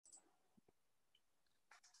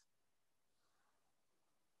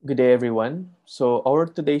Good day, everyone. So, our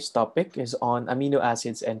today's topic is on amino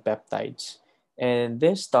acids and peptides. And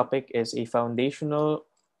this topic is a foundational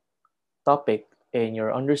topic in your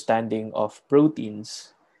understanding of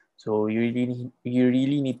proteins. So, you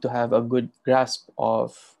really need to have a good grasp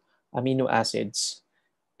of amino acids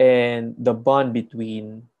and the bond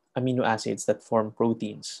between amino acids that form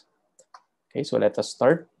proteins. Okay, so let us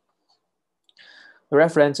start. The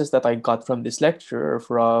references that I got from this lecture are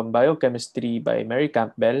from Biochemistry by Mary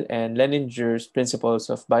Campbell and Leninger's Principles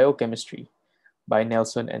of Biochemistry by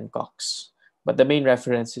Nelson and Cox. But the main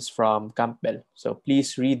reference is from Campbell. So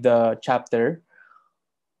please read the chapter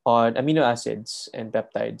on amino acids and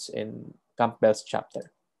peptides in Campbell's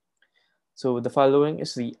chapter. So the following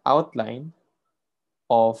is the outline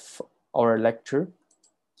of our lecture.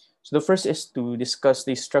 So the first is to discuss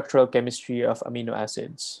the structural chemistry of amino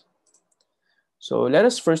acids. So let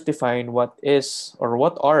us first define what is or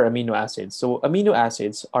what are amino acids. So amino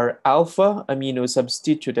acids are alpha amino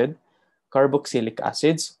substituted carboxylic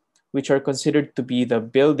acids, which are considered to be the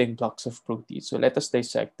building blocks of proteins. So let us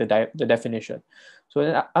dissect the definition. So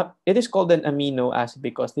it is called an amino acid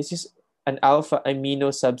because this is an alpha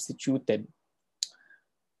amino substituted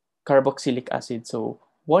carboxylic acid. So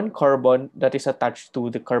one carbon that is attached to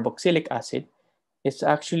the carboxylic acid is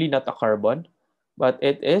actually not a carbon, but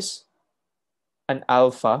it is an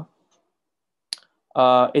alpha.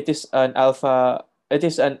 It is an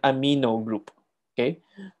amino group. Okay,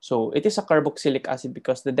 so it is a carboxylic acid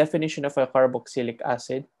because the definition of a carboxylic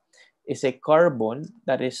acid is a carbon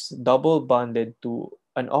that is double bonded to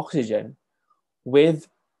an oxygen with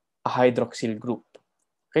a hydroxyl group.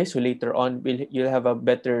 Okay, so later on you'll have a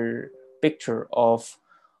better picture of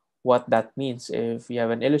what that means if you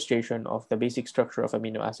have an illustration of the basic structure of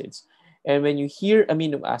amino acids. And when you hear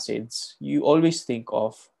amino acids, you always think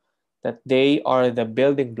of that they are the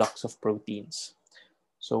building blocks of proteins.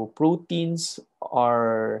 So proteins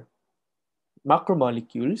are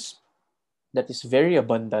macromolecules that is very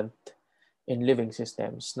abundant in living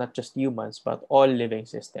systems, not just humans, but all living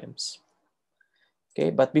systems.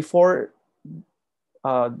 Okay, but before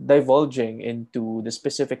divulging into the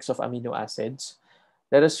specifics of amino acids,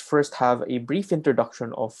 let us first have a brief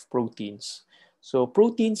introduction of proteins. So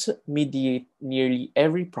proteins mediate nearly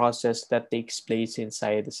every process that takes place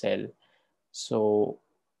inside the cell. So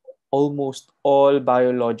almost all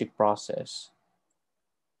biologic process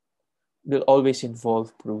will always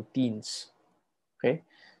involve proteins. Okay,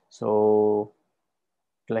 so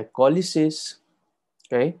glycolysis,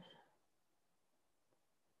 okay,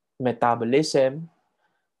 metabolism.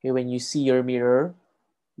 Okay, when you see your mirror,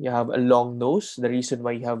 you have a long nose. The reason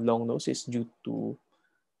why you have long nose is due to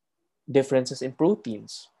differences in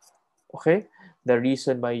proteins. Okay, the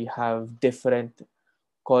reason why you have different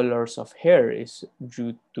colors of hair is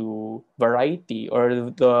due to variety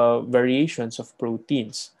or the variations of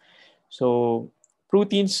proteins. So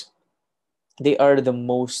proteins, they are the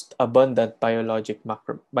most abundant biological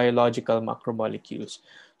macromolecules.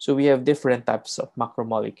 So we have different types of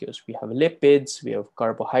macromolecules. We have lipids, we have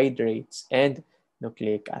carbohydrates, and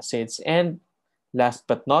nucleic acids. And last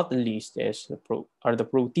but not least is are the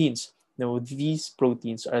proteins. Now, these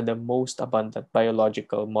proteins are the most abundant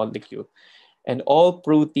biological molecule. And all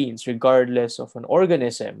proteins, regardless of an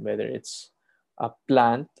organism, whether it's a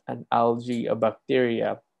plant, an algae, a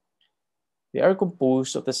bacteria, they are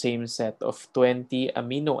composed of the same set of 20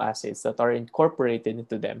 amino acids that are incorporated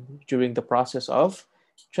into them during the process of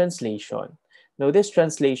translation. Now, this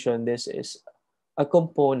is a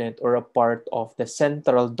component or a part of the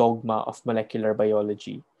central dogma of molecular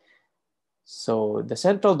biology. So, the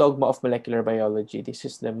central dogma of molecular biology, this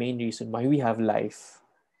is the main reason why we have life.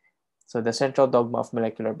 So, the central dogma of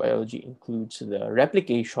molecular biology includes the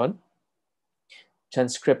replication,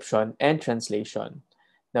 transcription, and translation.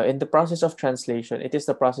 Now, in the process of translation, it is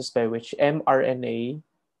the process by which mRNA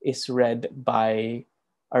is read by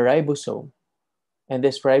a ribosome. And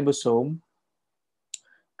this ribosome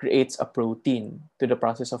creates a protein to the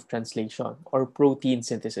process of translation or protein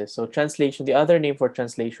synthesis. So, translation, the other name for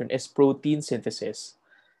translation is protein synthesis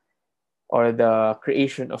or the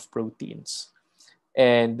creation of proteins.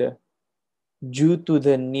 And due to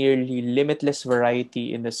the nearly limitless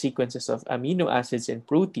variety in the sequences of amino acids in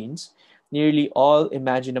proteins, nearly all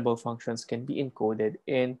imaginable functions can be encoded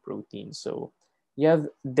in proteins. So you have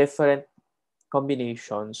different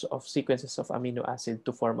combinations of sequences of amino acid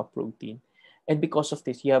to form a protein. And because of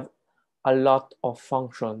this, you have a lot of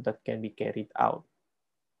function that can be carried out.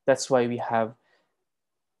 That's why we have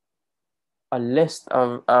a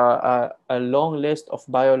long list of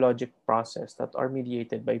biologic processes that are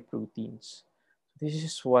mediated by proteins. This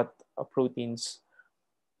is what proteins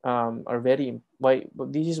are very why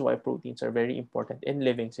this is why proteins are very important in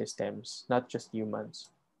living systems, not just humans.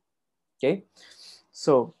 Okay,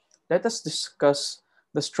 so let us discuss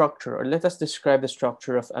the structure, or let us describe the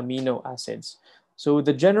structure of amino acids. So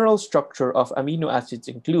the general structure of amino acids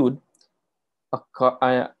include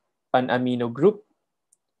an amino group,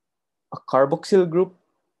 a carboxyl group,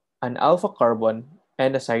 an alpha carbon,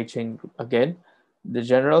 and a side chain group. Again, the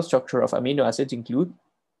general structure of amino acids include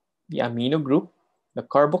the amino group, the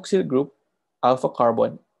carboxyl group, alpha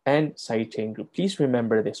carbon, and side chain group. Please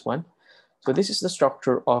remember this one. So this is the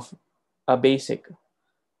structure of the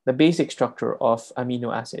basic structure of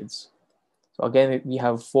amino acids. So again, we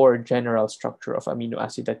have 4 general structure of amino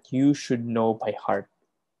acid that you should know by heart.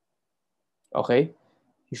 Okay?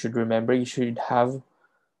 You should remember, you should have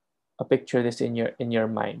a picture this in your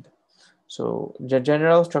mind. So the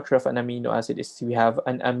general structure of an amino acid is we have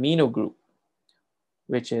an amino group,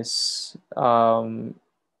 which is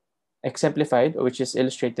exemplified, which is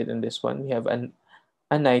illustrated in this one. We have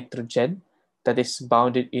a nitrogen that is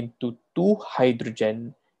bounded into 2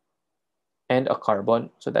 hydrogen and a carbon.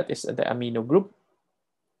 So that is the amino group.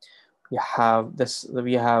 We have the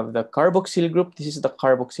carboxyl group. This is the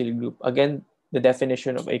carboxyl group. Again, the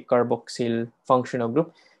definition of a carboxyl functional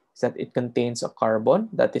group is that it contains a carbon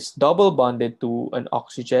that is double bonded to an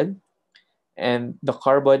oxygen, and the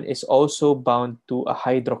carbon is also bound to a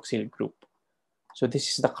hydroxyl group. So this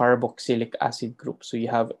is the carboxylic acid group. So you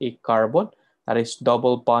have a carbon that is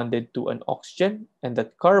double bonded to an oxygen, and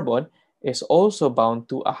that carbon is also bound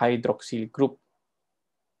to a hydroxyl group.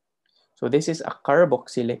 So this is a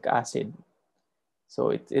carboxylic acid.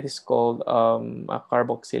 So it is called a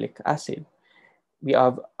carboxylic acid. We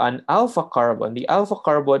have an alpha carbon. The alpha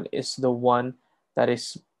carbon is the one that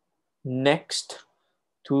is next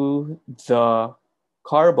to the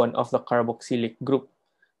carbon of the carboxylic group.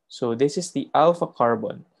 So this is the alpha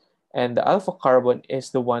carbon. And the alpha carbon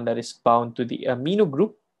is the one that is bound to the amino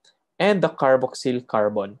group and the carboxyl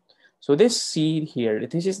carbon. So this C here,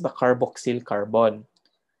 this is the carboxyl carbon.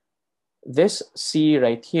 This C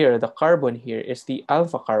right here, the carbon here, is the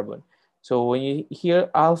alpha carbon. So when you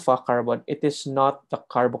hear alpha carbon, it is not the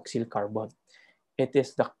carboxyl carbon. It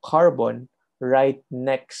is the carbon right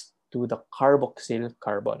next to the carboxyl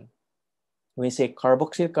carbon. When we say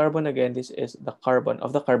carboxyl carbon, again, this is the carbon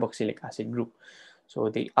of the carboxylic acid group. So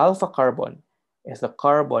the alpha carbon is the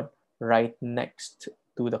carbon right next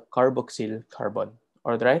to the carboxyl carbon,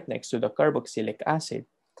 or right next to the carboxylic acid,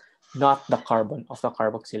 not the carbon of the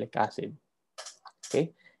carboxylic acid.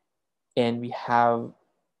 Okay, and we have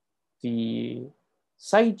the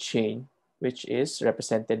side chain, which is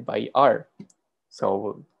represented by R.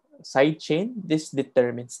 So side chain, this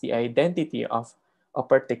determines the identity of a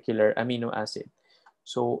particular amino acid.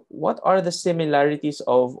 So what are the similarities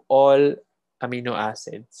of all amino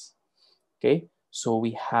acids? Okay, so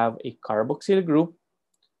we have a carboxyl group,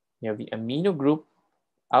 we have the amino group,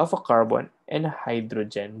 alpha carbon, and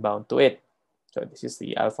hydrogen bound to it. So this is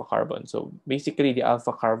the alpha carbon. So basically the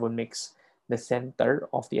alpha carbon makes the center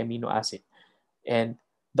of the amino acid. And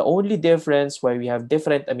the only difference why we have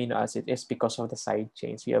different amino acids is because of the side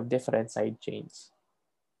chains. We have different side chains.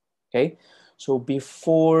 Okay, so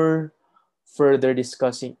before further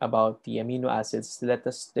discussing about the amino acids, let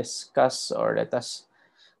us discuss, or let us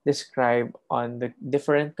describe on the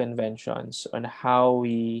different conventions on how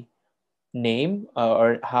we name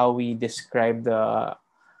or how we describe the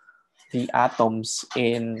atoms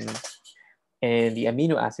in the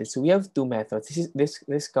amino acids. So we have 2 methods.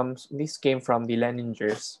 This came from the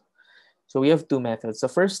Lenningers. So we have 2 methods. The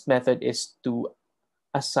first method is to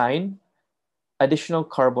assign additional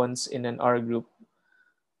carbons in an R group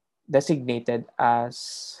designated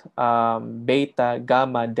as beta,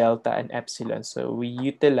 gamma, delta, and epsilon. So we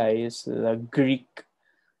utilize the Greek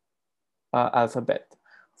alphabet.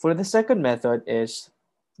 For the second method is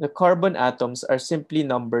the carbon atoms are simply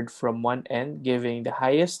numbered from one end, giving the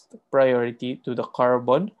highest priority to the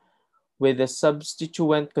carbon with the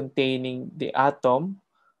substituent containing the atom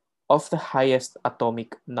of the highest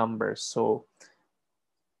atomic number. So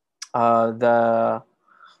the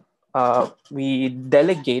we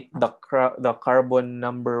delegate the carbon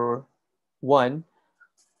number 1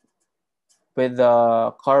 with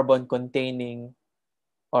the carbon containing,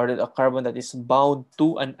 or the carbon that is bound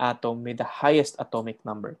to an atom with the highest atomic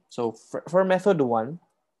number. So for method 1,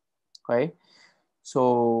 okay,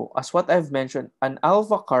 so as what I've mentioned, an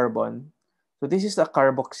alpha carbon, so this is the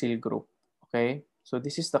carboxyl group, okay? So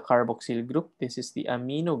this is the carboxyl group, this is the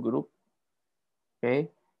amino group, okay?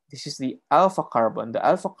 This is the alpha carbon. The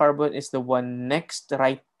alpha carbon is the one next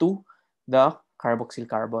right to the carboxyl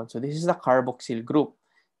carbon. So this is the carboxyl group.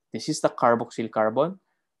 This is the carboxyl carbon.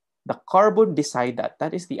 The carbon beside that,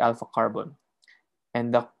 that is the alpha carbon.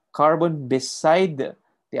 And the carbon beside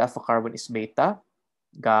the alpha carbon is beta,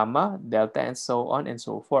 gamma, delta, and so on and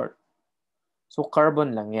so forth. So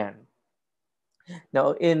carbon lang yan.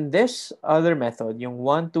 Now, in this other method, yung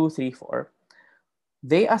 1, 2, 3, 4,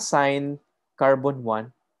 they assign carbon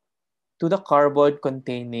 1 to the carbon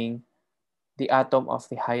containing the atom of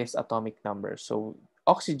the highest atomic number. So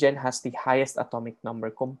oxygen has the highest atomic number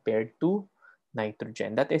compared to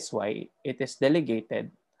nitrogen. That is why it is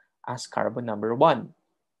delegated as carbon number 1.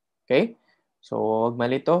 Okay? So, wag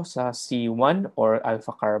malito sa C1 or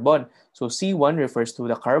alpha carbon. So, C1 refers to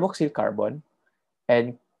the carboxyl carbon,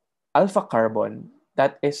 and alpha carbon,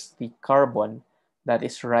 that is the carbon that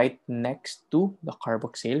is right next to the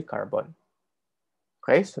carboxyl carbon.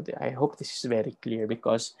 Okay, so I hope this is very clear,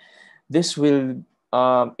 because this will,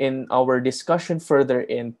 in our discussion further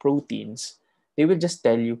in proteins, they will just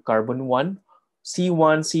tell you carbon 1,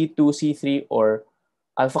 C1, C2, C3, or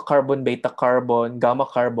alpha carbon, beta carbon, gamma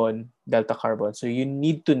carbon, delta carbon. So you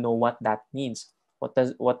need to know what that means. What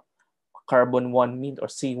carbon 1 means or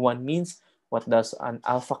C1 means? What does an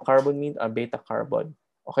alpha carbon mean or beta carbon?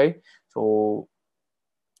 Okay? So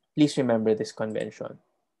please remember this convention.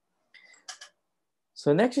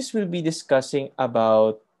 So next is we'll be discussing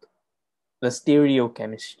about the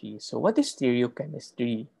stereochemistry. So what is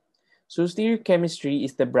stereochemistry? So stereochemistry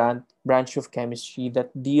is the branch of chemistry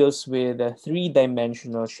that deals with the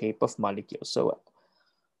three-dimensional shape of molecules. So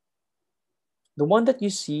the one that you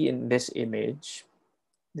see in this image,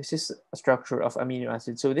 this is a structure of amino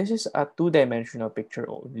acids. So this is a two-dimensional picture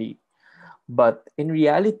only. But in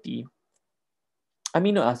reality,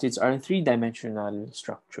 amino acids are three-dimensional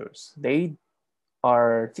structures. They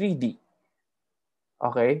are 3D.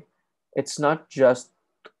 Okay? It's not just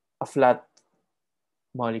a flat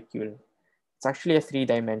molecule. It's actually a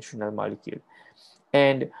three-dimensional molecule.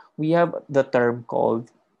 And we have the term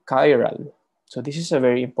called chiral. So this is a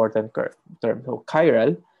very important term. So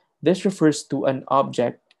chiral, this refers to an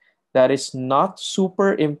object that is not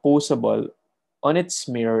superimposable on its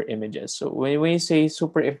mirror images. So when we say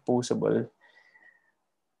superimposable,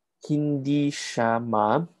 hindi siya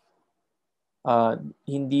ma uh,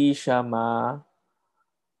 hindi siya ma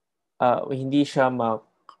hindi siya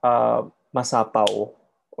masapaw,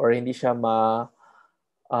 or hindi siya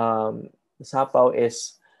masapaw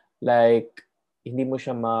is like hindi mo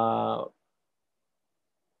siya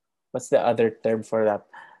what's the other term for that?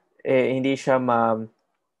 Hindi siya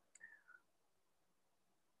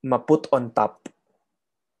ma-put on top,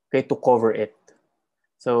 okay, to cover it.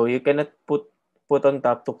 So you cannot put on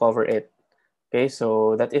top to cover it. Okay,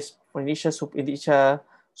 so that is hindi siya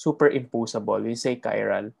superimposable. We say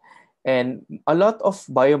chiral. And a lot of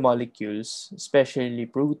biomolecules, especially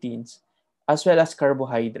proteins, as well as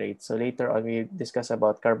carbohydrates. So later on we discuss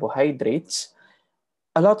about carbohydrates.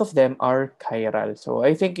 A lot of them are chiral. So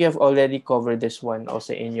I think you have already covered this one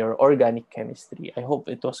also in your organic chemistry. I hope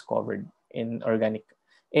it was covered in organic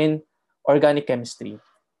chemistry.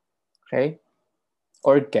 Okay?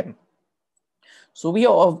 Org chem. So we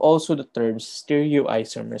have also the terms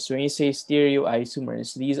stereoisomers. When you say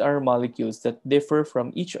stereoisomers, these are molecules that differ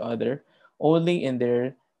from each other only in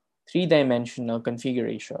their three-dimensional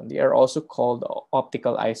configuration. They are also called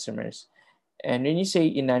optical isomers. And when you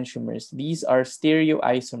say enantiomers, these are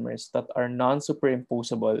stereoisomers that are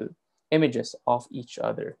non-superimposable images of each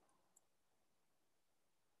other.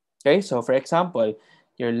 Okay, so for example,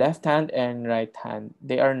 your left hand and right hand,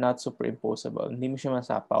 they are not superimposable. Hindi mo siya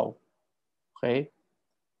masapaw. Okay?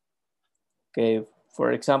 Okay,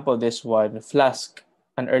 for example, this one, flask,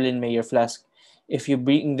 an Erlenmeyer flask. If you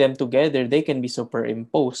bring them together, they can be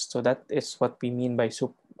superimposed. So that is what we mean by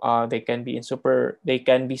they can be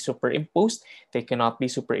superimposed, they cannot be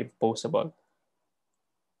superimposable.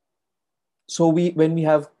 So when we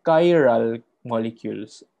have chiral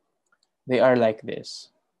molecules, they are like this.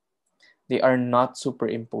 They are not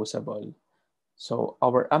superimposable. So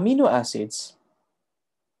our amino acids,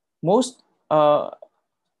 almost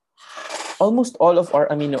all of our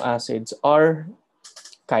amino acids are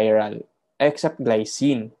chiral, except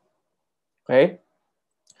glycine. Okay?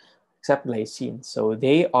 Except glycine. So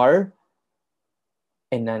they are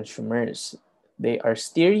enantiomers. They are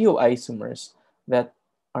stereoisomers that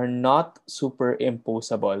are not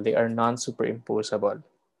superimposable. They are non-superimposable.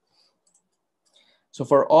 So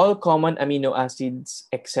for all common amino acids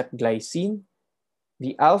except glycine,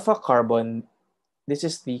 the alpha carbon, this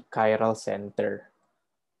is the chiral center.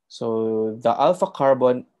 So the alpha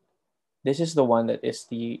carbon, this is the one that is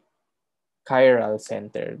the chiral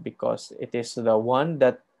center, because it is the one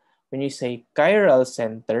that, when you say chiral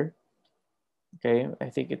center, okay, I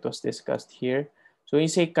think it was discussed here. So when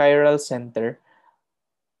you say chiral center,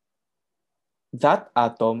 that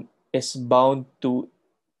atom is bound to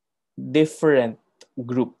different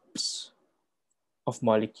groups of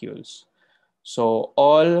molecules. So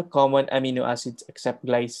all common amino acids except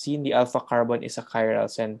glycine, the alpha carbon is a chiral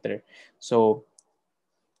center. So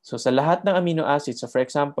sa lahat ng amino acids, so for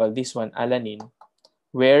example, this one, alanine,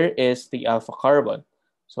 where is the alpha carbon?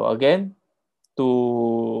 So again,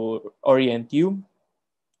 to orient you,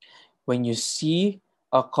 when you see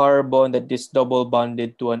a carbon that is double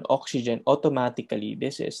bonded to an oxygen, automatically,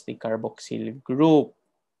 this is the carboxyl group.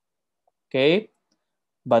 Okay?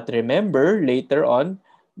 But remember, later on,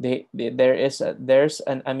 there's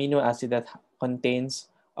an amino acid that contains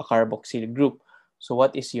a carboxyl group. So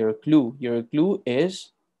what is your clue? Your clue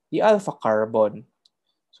is the alpha carbon.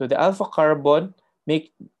 So the alpha carbon,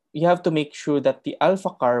 you have to make sure that the alpha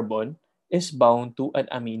carbon is bound to an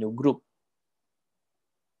amino group.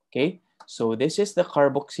 Okay, so this is the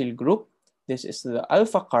carboxyl group. This is the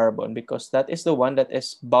alpha carbon because that is the one that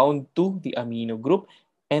is bound to the amino group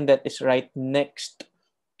and that is right next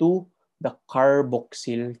to the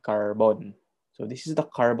carboxyl carbon. So this is the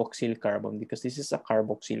carboxyl carbon because this is a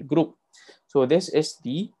carboxyl group. So this is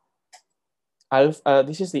the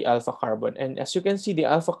alpha carbon, and as you can see, the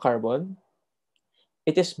alpha carbon,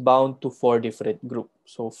 it is bound to 4 different groups.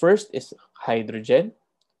 So first is hydrogen,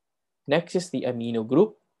 next is the amino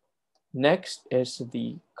group, next is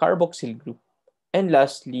the carboxyl group, and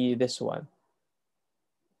lastly this one.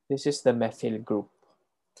 This is the methyl group.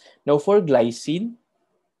 Now for glycine,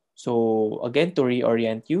 so again to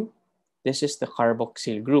reorient you, this is the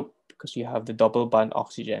carboxyl group because you have the double bond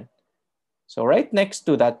oxygen. So right next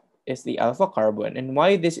to that is the alpha carbon. And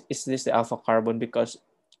why this the alpha carbon? Because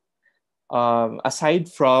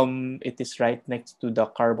aside from it is right next to the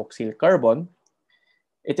carboxyl carbon,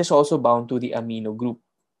 it is also bound to the amino group.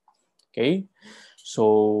 Okay,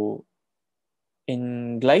 so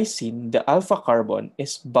in glycine, the alpha carbon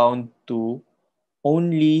is bound to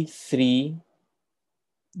only 3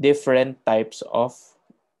 different types of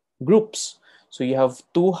groups. So you have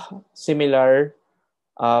 2 similar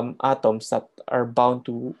atoms that are bound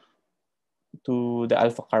to the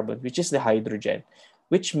alpha carbon, which is the hydrogen,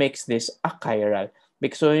 which makes this a chiral.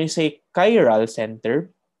 Because when you say chiral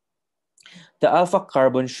center, the alpha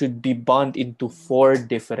carbon should be bound into 4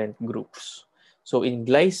 different groups. So in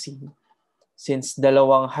glycine, since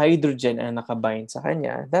dalawang hydrogen ang nakabind sa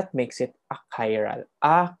kanya, that makes it a chiral.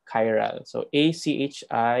 A chiral. So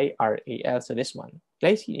A-C-H-I-R-A-L. So this one,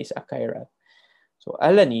 glycine is a chiral. So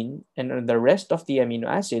alanine and the rest of the amino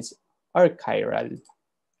acids are chiral.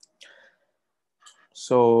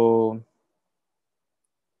 So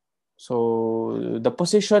the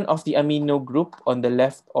position of the amino group on the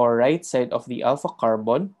left or right side of the alpha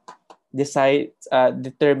carbon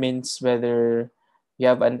determines whether you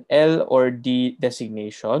have an L or D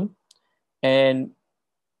designation. And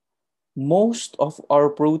most of our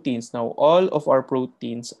proteins, now all of our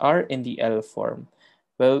proteins are in the L form.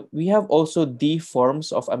 Well, we have also D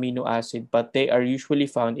forms of amino acid, but they are usually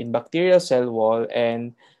found in bacterial cell wall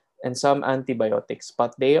and some antibiotics,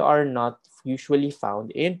 but they are not usually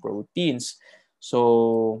found in proteins.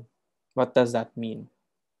 So what does that mean?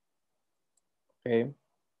 Okay.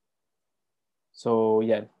 So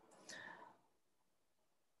yeah.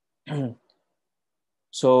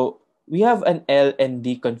 So we have an L and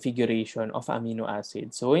D configuration of amino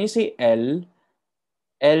acids. So when you say L,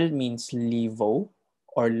 L means levo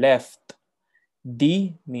or left.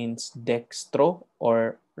 D means dextro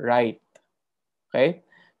or right. Okay?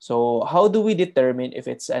 So how do we determine if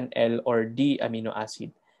it's an L or D amino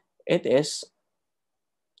acid? It is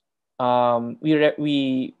our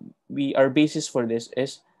basis for this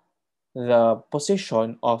is the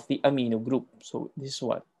position of the amino group. So this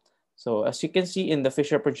one. So as you can see in the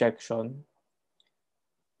Fisher projection,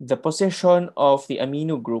 the position of the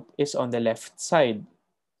amino group is on the left side.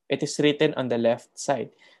 It is written on the left side.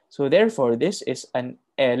 So therefore, this is an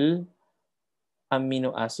L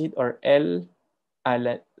amino acid or L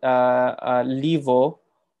levo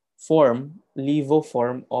form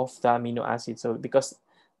of the amino acid. So because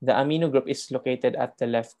the amino group is located at the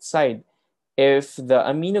left side, if the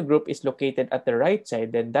amino group is located at the right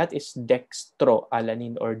side, then that is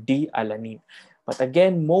dextroalanine or D-alanine. But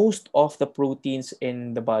again, most of the proteins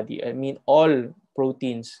in the body, I mean all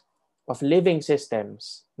proteins of living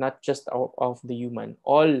systems, not just of the human,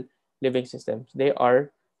 all living systems, they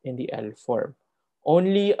are in the L form.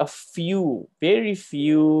 Only a few, very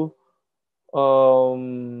few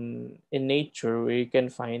in nature where you can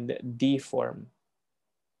find D form.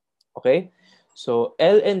 Okay? So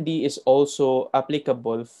L and D is also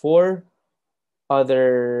applicable for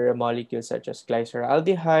other molecules such as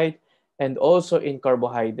glyceraldehyde, and also in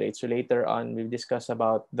carbohydrates. So later on, we'll discuss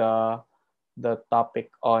about the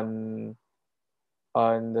topic on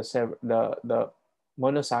the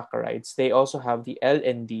monosaccharides. They also have the L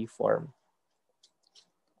and D form.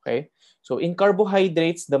 Okay, so in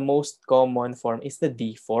carbohydrates, the most common form is the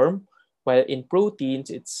D form, while in proteins,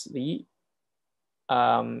 it's the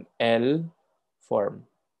L form.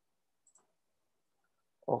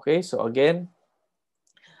 Okay, so again,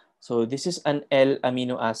 so this is an L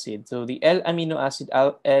amino acid. So the L amino acid,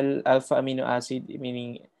 L alpha amino acid,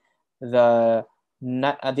 meaning the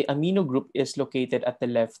amino group is located at the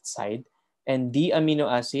left side, and D amino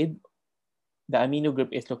acid, the amino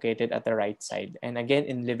group is located at the right side. And again,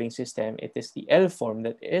 in living system, it is the L form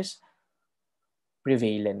that is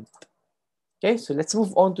prevalent. Okay, so let's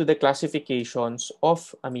move on to the classifications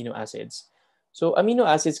of amino acids. So amino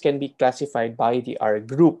acids can be classified by the R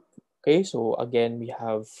group. Okay, so again, we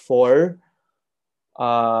have four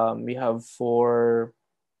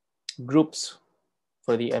groups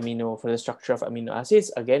for the structure of amino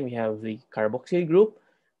acids. Again, we have the carboxyl group,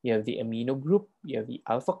 you have the amino group, you have the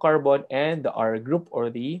alpha carbon, and the R group or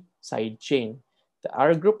the side chain. The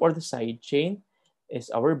R group or the side chain is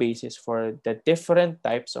our basis for the different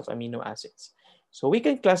types of amino acids. So we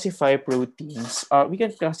can classify we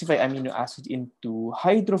can classify amino acids into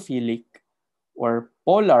hydrophilic or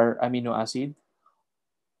polar amino acid,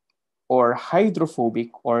 or hydrophobic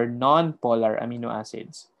or non-polar amino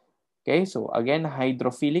acids. Okay, so again,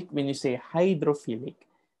 hydrophilic, when you say hydrophilic,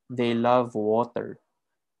 they love water.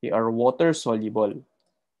 They are water soluble,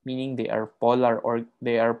 meaning they are polar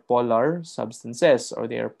substances, or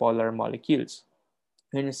they are polar molecules.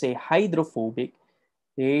 When you say hydrophobic,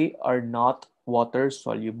 they are not water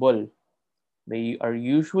soluble. They are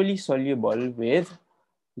usually soluble with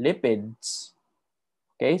lipids.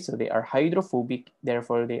 Okay, so they are hydrophobic,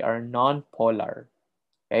 therefore they are non-polar.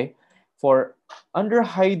 Okay, for under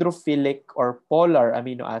hydrophilic or polar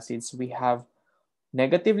amino acids, we have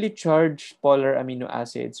negatively charged polar amino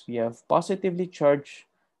acids, we have positively charged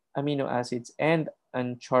amino acids, and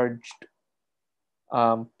uncharged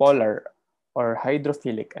polar or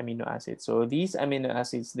hydrophilic amino acids. So these amino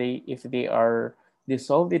acids, if they are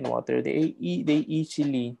dissolved in water, they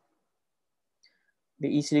easily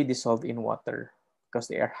dissolve in water because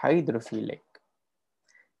they are hydrophilic.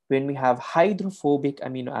 When we have hydrophobic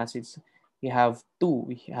amino acids, we have two.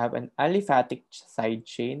 We have an aliphatic side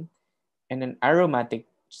chain and an aromatic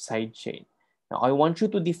side chain. Now, I want you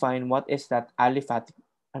to define what is that aliphatic.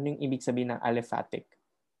 Ano yung ibig sabihin ng aliphatic?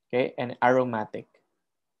 Okay, and aromatic.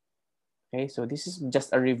 Okay, so this is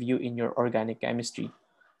just a review in your organic chemistry.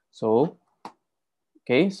 So,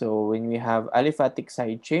 okay, so when we have aliphatic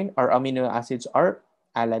side chain, our amino acids are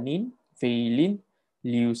alanine, valine,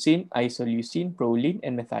 leucine, isoleucine, proline,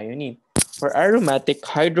 and methionine. For aromatic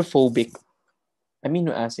hydrophobic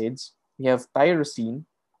amino acids, we have tyrosine,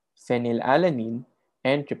 phenylalanine,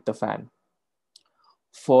 and tryptophan.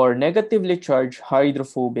 For negatively charged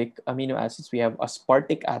hydrophobic amino acids, we have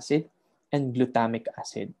aspartic acid and glutamic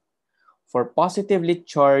acid. For positively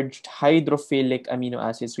charged hydrophilic amino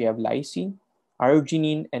acids, we have lysine,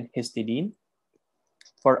 arginine, and histidine.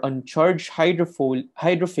 For uncharged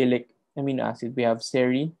hydrophilic amino acid, we have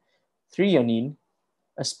serine, threonine,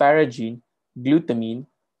 asparagine, glutamine,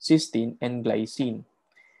 cysteine, and glycine.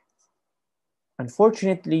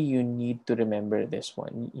 Unfortunately, you need to remember this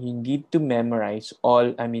one. You need to memorize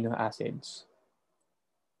all amino acids,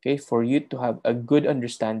 okay, for you to have a good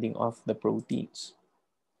understanding of the proteins.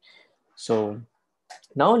 So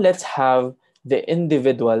now let's have the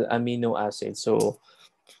individual amino acids. So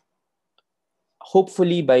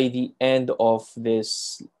hopefully by the end of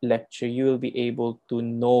this lecture, you will be able to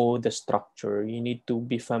know the structure. You need to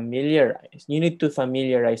be familiarized. You need to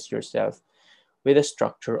familiarize yourself with the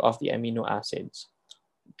structure of the amino acids,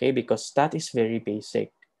 okay, because that is very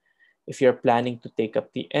basic. If you're planning to take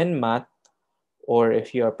up the NMAT, or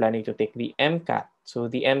if you are planning to take the MCAT, so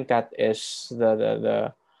the MCAT is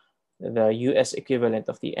the US equivalent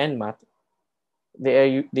of the NMAT,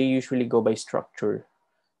 they usually go by structure.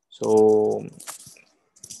 So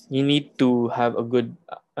you need to have a good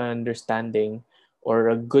understanding or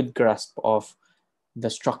a good grasp of the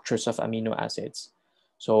structures of amino acids.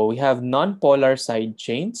 So we have non-polar side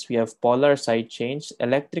chains, we have polar side chains,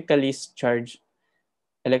 electrically charged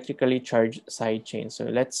side chains. So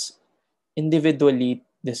let's individually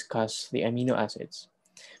discuss the amino acids.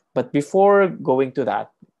 But before going to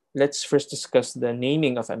that, let's first discuss the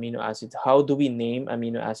naming of amino acids. How do we name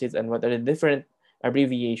amino acids, and what are the different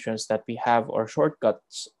abbreviations that we have or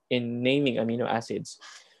shortcuts in naming amino acids?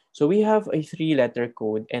 So we have a 3-letter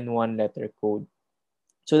code and 1-letter code.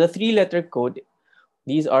 So the three-letter code,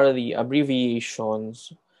 these are the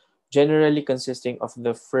abbreviations generally consisting of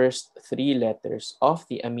the first three letters of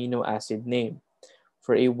the amino acid name.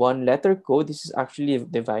 For a one-letter code, this is actually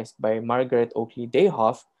devised by Margaret Oakley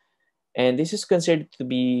Dayhoff, and this is considered to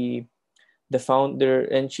be the founder,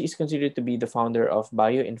 and she is considered to be the founder of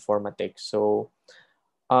bioinformatics. So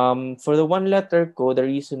for the one-letter code, the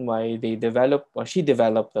reason why they developed, or she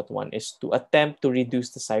developed that one, is to attempt to reduce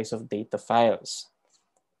the size of data files.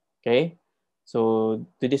 Okay, so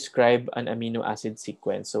to describe an amino acid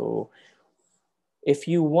sequence. So if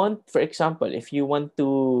you want, for example, if you want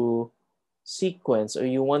to sequence or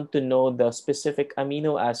you want to know the specific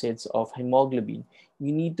amino acids of hemoglobin,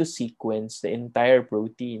 you need to sequence the entire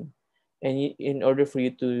protein. And in order for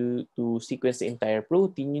you to sequence the entire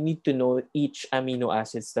protein, you need to know each amino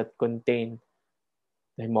acids that contain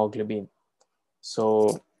the hemoglobin.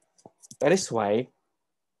 So that is why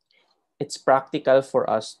it's practical for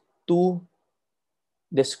us to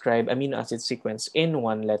describe amino acid sequence in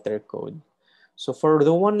one letter code. So for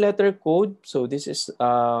the one letter code, so this is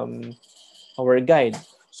our guide.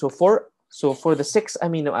 So for the 6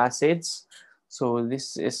 amino acids, so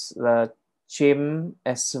this is the CHIM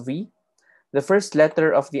SV. The first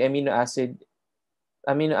letter of the amino acid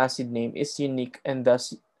name is unique and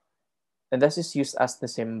thus is used as the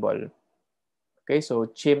symbol. Okay, so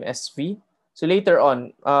CHIM SV. So later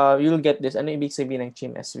on, you'll get this. Ano ibig sabihin ng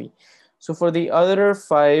CHIM SV? So for the other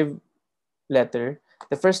 5 letter,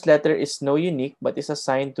 the first letter is no unique but is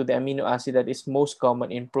assigned to the amino acid that is most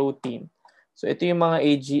common in protein. So ito yung mga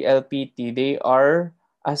AGLPT, they are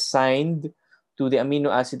assigned to the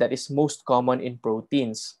amino acid that is most common in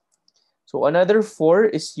proteins. So another 4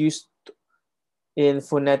 is used in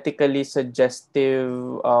phonetically suggestive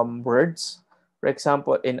words. For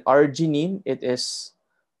example, in arginine, it is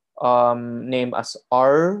named as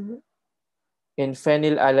R. In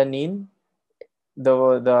phenylalanine,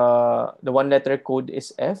 the one letter code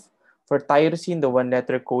is F. For tyrosine, the one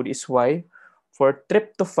letter code is Y. For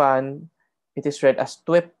tryptophan, it is read as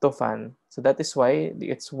tryptophan. So that is why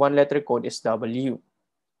its one letter code is W.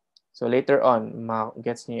 So later on,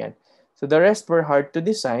 gets niyo yan. So the rest were hard to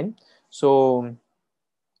design. So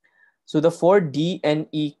the 4D and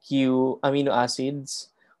EQ amino acids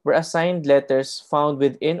were assigned letters found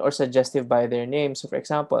within or suggestive by their name. So for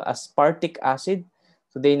example, aspartic acid,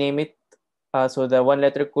 so they name it, so the one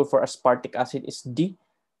letter code for aspartic acid is D.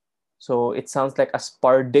 So it sounds like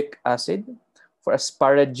aspartic acid. For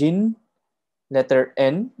asparagine, letter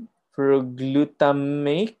N. For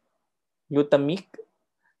glutamic,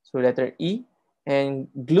 so letter E. And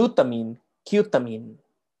glutamine, cutamine.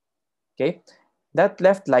 Okay, that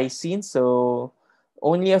left lysine. So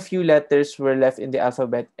only a few letters were left in the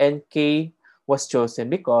alphabet, and K was chosen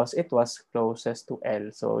because it was closest to L.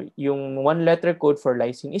 So yung one letter code for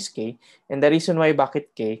lysine is K, and the reason why bakit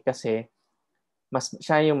K, kasi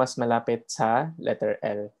siya yung mas malapit sa letter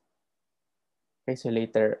L. Okay, so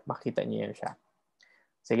later makita niyo yan siya.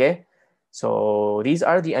 Sige. So these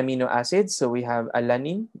are the amino acids. So we have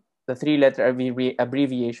alanine. The 3-letter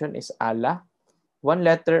abbreviation is ALA.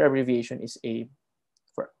 1-letter abbreviation is A.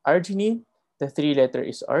 For arginine, the 3-letter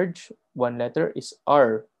is ARG. 1 letter is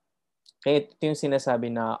R. Okay, ito yung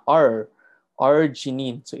sinasabi na R.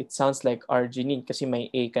 Arginine. So it sounds like arginine kasi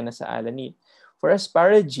may A ka na sa alanine. For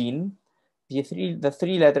asparagine, the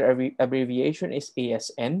 3-letter abbreviation is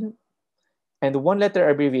ASN. And the 1-letter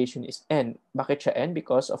abbreviation is N. Bakit siya N?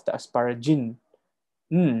 Because of the asparagine.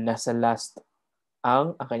 Nasa last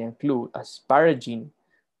ang kanyang clue. Asparagine.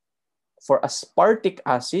 For aspartic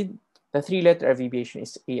acid, the 3-letter abbreviation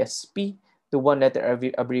is ASP. The 1-letter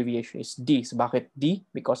abbreviation is D. So bakit D?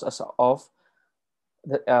 Because of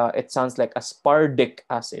it sounds like aspartic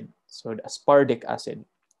acid. So the aspartic acid.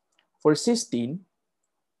 For cysteine,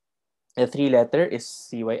 the 3-letter is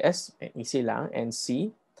CYS, easy lang, and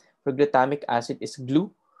C. For glutamic acid is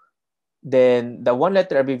GLU. Then the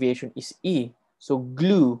 1-letter abbreviation is E. So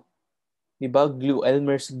GLU, diba? GLU,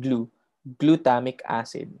 Elmer's glue, glutamic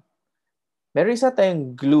acid. Meron isa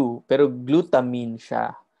tayong glue, pero glutamine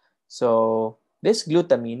siya. So this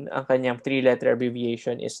glutamine, ang kanyang 3-letter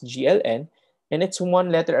abbreviation is GLN, and its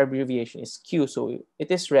 1-letter abbreviation is Q. So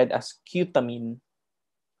it is read as cutamine.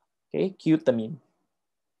 Okay, cutamine.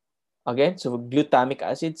 Again, so glutamic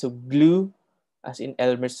acid, so GLU, as in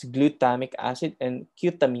Elmer's glutamic acid, and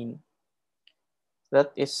cutamine.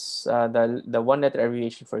 That is the 1-letter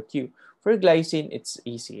abbreviation for Q. For glycine, it's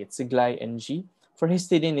easy. It's gly-Ng. For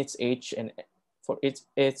histidine, it's H, and for it's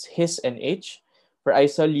his and H. For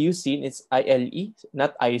isoleucine, it's ILE,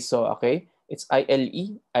 not iso, okay? It's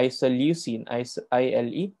ILE, isoleucine,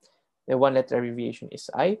 ILE. The 1-letter abbreviation is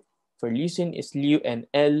I. For leucine is Lu and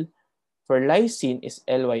L. For lysine is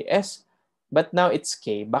LYS. But now it's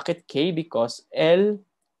K. Bakit K? Because L-lysine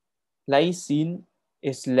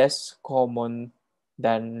is less common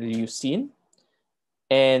than leucine.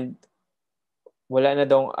 And wala na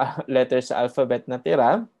daw letter sa alphabet na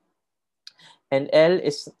tira. And L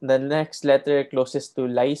is the next letter closest to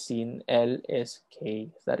lysine. L is K.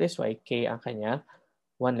 That is why K ang kanya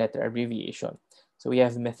one-letter abbreviation. So we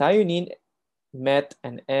have methionine, met,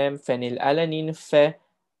 and M. Phenylalanine, Phe,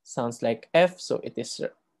 sounds like F, so it is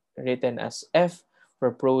written as F.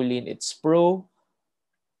 For proline, it's pro.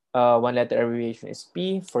 One-letter abbreviation is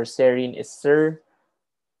P. For serine, is Ser.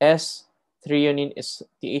 S. Threonine is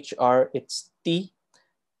THR, it's T.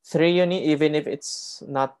 Threonine, even if it's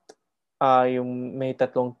not yung may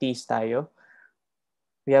tatlong T's tayo.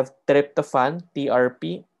 We have tryptophan,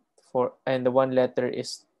 TRP, and the one letter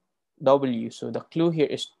is W. So the clue here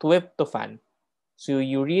is tryptophan. So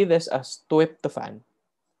you read this as tryptophan.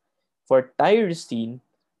 For tyrosine,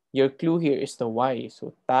 your clue here is the Y.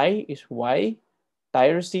 So ty is Y.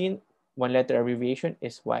 Tyrosine, one letter abbreviation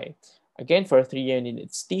is Y. Again, for threonine,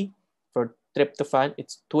 it's T. For tryptophan,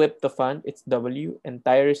 it's tryptophan, it's W. And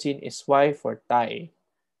tyrosine is Y for ty.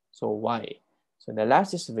 So Y. So the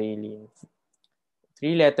last is valine.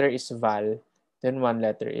 3 letter is val, then 1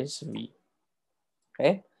 letter is V.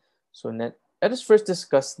 Okay? So let us first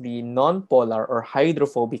discuss the non-polar or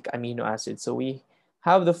hydrophobic amino acids. So we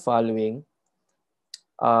have the following.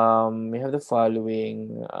 Amino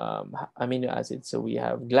acids. So we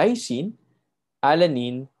have glycine,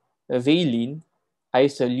 alanine, valine,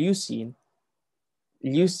 isoleucine,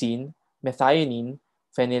 leucine, methionine,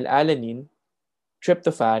 phenylalanine,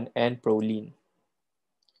 tryptophan, and proline.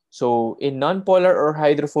 So in non-polar or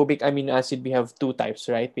hydrophobic amino acid, we have two types,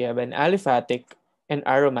 right? We have an aliphatic and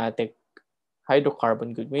aromatic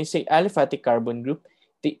hydrocarbon group. When you say aliphatic carbon group,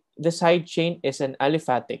 the side chain is an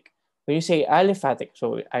aliphatic. When you say aliphatic,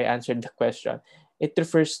 so I answered the question, it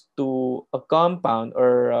refers to a compound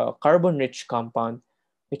or a carbon-rich compound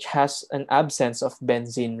which has an absence of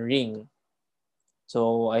benzene ring.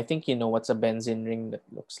 So I think you know what's a benzene ring that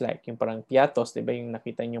looks like. Yung parang piatos, di ba yung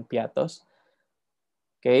nakita niyong piatos?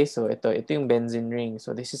 Okay, so ito yung benzene ring.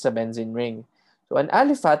 So this is a benzene ring. So an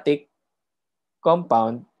aliphatic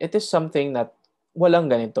compound, it is something that walang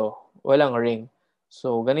ganito, walang ring.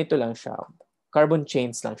 So ganito lang siya. Carbon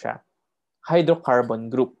chains lang siya. Hydrocarbon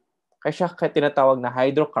group. Kaya siya tinatawag na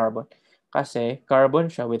hydrocarbon kasi carbon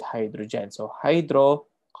siya with hydrogen. So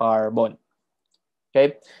hydrocarbon.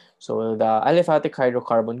 Okay? So the aliphatic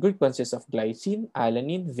hydrocarbon group consists of glycine,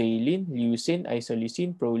 alanine, valine, leucine,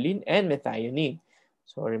 isoleucine, proline, and methionine.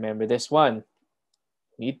 So remember this one.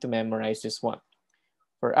 You need to memorize this one.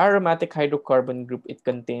 For aromatic hydrocarbon group, it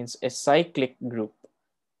contains a cyclic group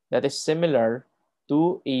that is similar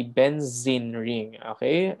to a benzene ring.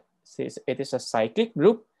 Okay? It is a cyclic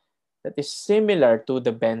group that is similar to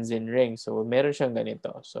the benzene ring. So meron siyang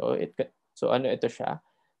ganito. So ano ito siya?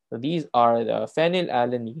 So these are the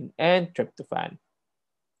phenylalanine and tryptophan.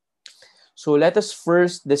 So let us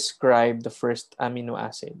first describe the first amino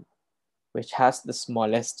acid, which has the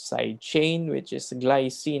smallest side chain, which is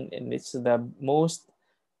glycine, and it's the most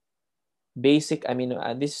basic amino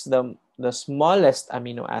acid. This is the smallest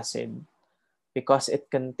amino acid because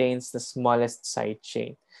it contains the smallest side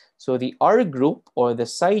chain. So the R group or the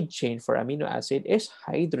side chain for amino acid is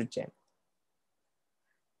hydrogen,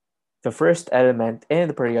 the first element in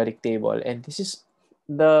the periodic table. And this is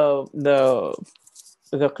the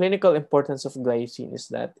clinical importance of glycine is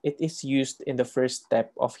that it is used in the first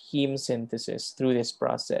step of heme synthesis through this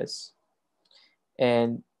process.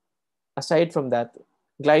 And aside from that,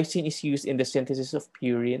 glycine is used in the synthesis of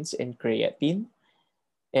purines and creatine.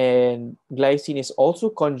 And glycine is also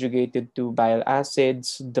conjugated to bile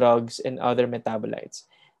acids, drugs, and other metabolites.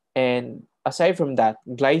 And aside from that,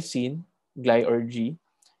 glycine, gly or G,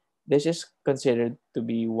 this is considered to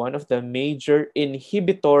be one of the major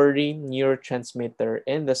inhibitory neurotransmitter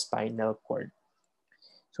in the spinal cord.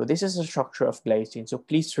 So this is the structure of glycine. So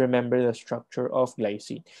please remember the structure of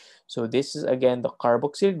glycine. So this is again the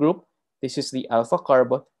carboxyl group. This is the alpha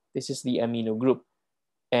carbon. This is the amino group.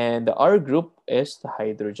 And the R group is the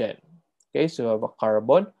hydrogen. Okay, so we have a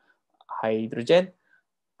carbon, hydrogen,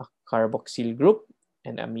 a carboxyl group,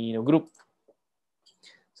 and amino group.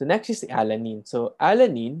 So next is the alanine. So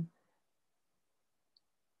alanine,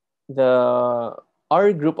 the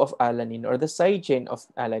R group of alanine or the side chain of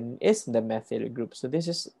alanine is the methyl group. So this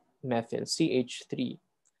is methyl, CH3.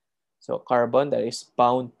 So carbon that is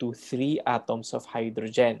bound to 3 atoms of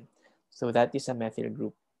hydrogen. So that is a methyl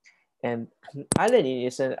group. And alanine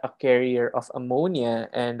is a carrier of ammonia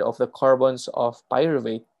and of the carbons of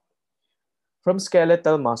pyruvate. from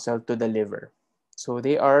skeletal muscle to the liver. So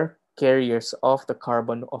they are carriers of the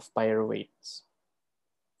carbon of pyruvates.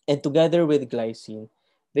 And together with glycine,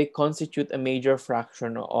 they constitute a major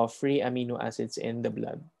fraction of free amino acids in the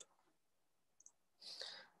blood.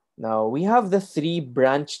 Now, we have the three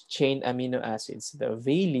branched chain amino acids, the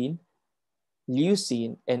valine,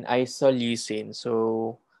 leucine, and isoleucine.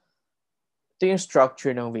 So, ito yung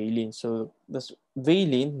structure ng valine. So, the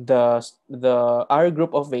valine, the R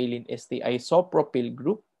group of valine is the isopropyl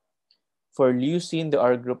group. For leucine, the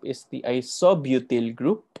R group is the isobutyl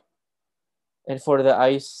group. And for the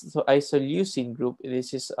isoleucine group,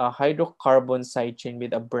 this is a hydrocarbon side chain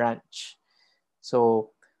with a branch.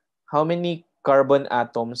 So, how many carbon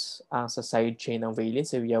atoms ang sa side chain ng valine?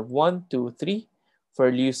 So, we have 1, 2, 3.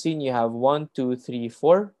 For leucine, you have 1, 2, 3,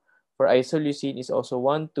 4. For isoleucine is also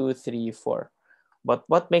 1, 2, 3, 4. But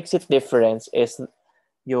what makes it different is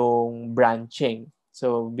yung branching.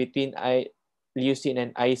 So, between leucine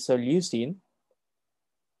and isoleucine,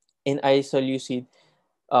 in isoleucine,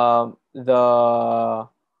 the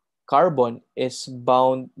carbon is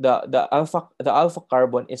bound, the alpha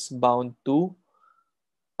carbon is bound to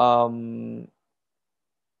um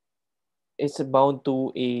it's bound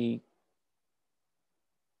to a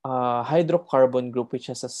hydrocarbon group which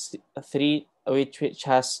has a three which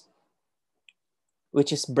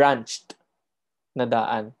is branched na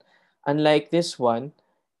daan. Unlike this one,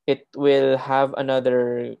 it will have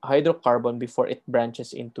another hydrocarbon before it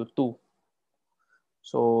branches into two.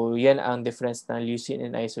 So, yan ang difference ng leucine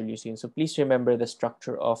and isoleucine. So, please remember the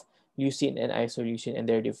structure of leucine and isoleucine and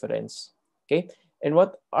their difference. Okay? And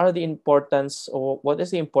what is the importance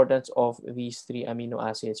of these three amino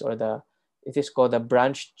acids, or it is called the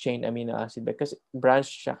branched chain amino acid because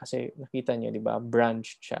branched siya kasi nakita niyo, di ba?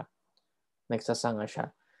 Branched siya. Nagsasanga siya.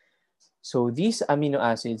 So these amino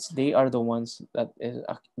acids, they are the ones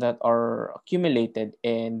that are accumulated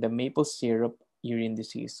in the maple syrup urine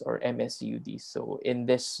disease, or MSUD. So in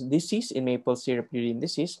this disease, in maple syrup urine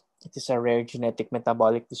disease, it is a rare genetic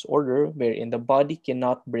metabolic disorder wherein the body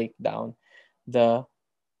cannot break down the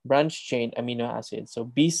branched chain amino acids, so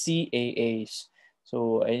BCAAs.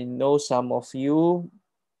 So I know some of you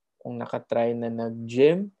kung nakatry na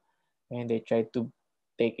nag-gym and they try to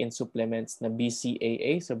take in supplements na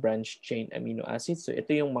BCAA, so branched chain amino acids. So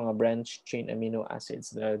ito yung mga branched chain amino acids,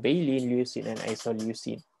 the valine, leucine, and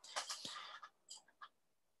isoleucine.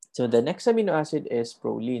 So the next amino acid is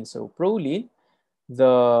proline. So proline,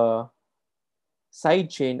 the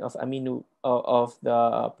side chain of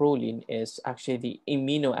the proline is actually the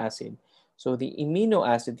amino acid. So the amino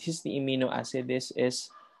acid, this is the amino acid. This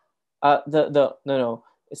is no,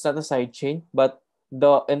 it's not a side chain, but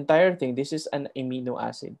the entire thing. This is an amino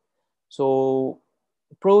acid. So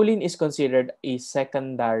proline is considered a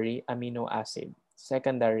secondary amino acid,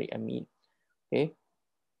 secondary amine. Okay,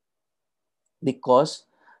 because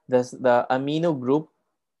the amino group,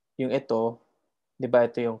 yung ito, di ba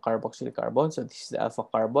ito yung carboxyl carbon, so this is the alpha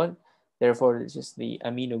carbon, therefore this is the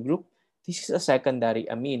amino group. This is a secondary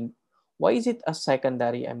amine. Why is it a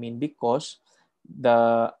secondary amine? Because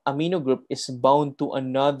the amino group is bound to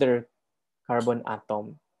another carbon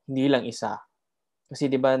atom, hindi lang isa.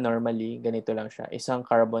 Kasi di ba normally ganito lang siya, isang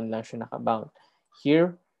carbon lang siya nakabound.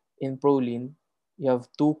 Here in proline, you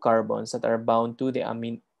have two carbons that are bound to the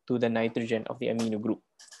nitrogen of the amino group.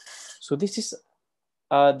 So this is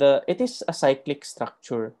it is a cyclic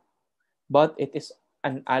structure, but it is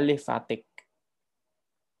an aliphatic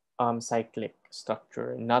cyclic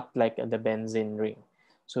structure, not like the benzene ring.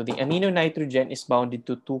 So the amino nitrogen is bounded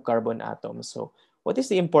to two carbon atoms. So what is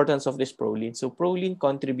the importance of this proline? So proline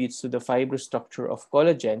contributes to the fibrous structure of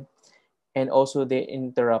collagen, and also they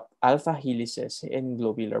interrupt alpha helices in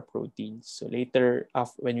globular proteins. So later,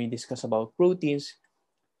 when we discuss about proteins,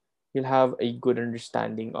 you'll have a good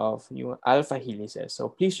understanding of yung alpha helices. So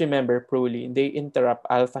please remember, proline, they interrupt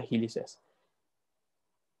alpha helices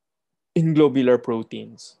in globular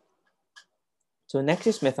proteins. So next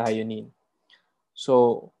is methionine.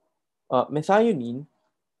 So methionine,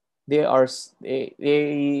 it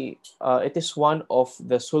is one of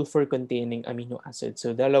the sulfur-containing amino acids.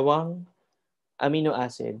 So dalawang amino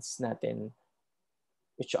acids natin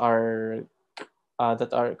which are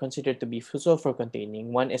that are considered to be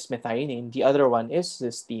sulfur-containing. One is methionine, the other one is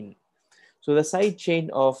cysteine. So the side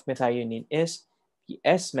chain of methionine is the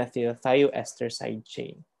S-methyl thioester side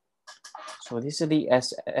chain. So this is the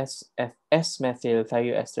S-methyl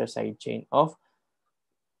thioester side chain of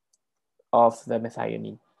the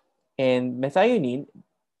methionine. And methionine,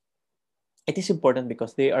 it is important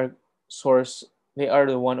because they are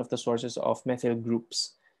one of the sources of methyl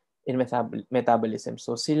groups in metabolism.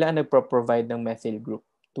 So sila ang nagpro-provide ng methyl group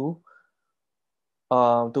to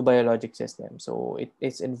to biologic systems. So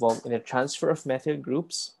it's involved in the transfer of methyl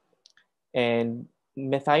groups, and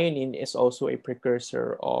methionine is also a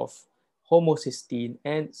precursor of homocysteine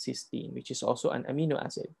and cysteine, which is also an amino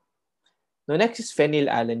acid. Now, next is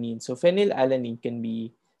phenylalanine. So phenylalanine can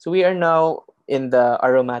be, so we are now in the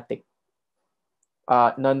aromatic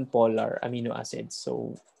non-polar amino acids.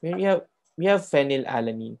 So we have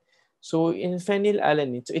phenylalanine. So in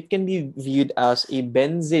phenylalanine, so it can be viewed as a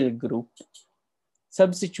benzyl group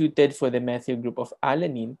substituted for the methyl group of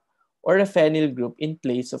alanine, or a phenyl group in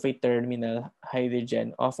place of a terminal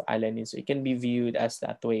hydrogen of alanine. So it can be viewed as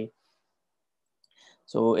that way.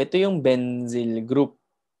 So ito yung benzyl group.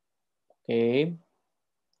 Okay?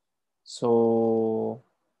 So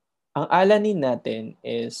ang alanine natin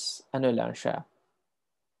is ano lang siya.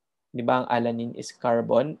 'Di ba ang alanine is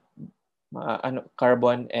carbon,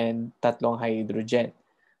 carbon and tatlong hydrogen.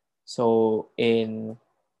 So in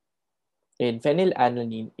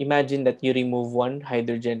phenylalanine, imagine that you remove one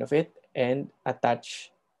hydrogen of it and attach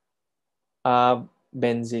a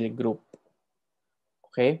benzyl group.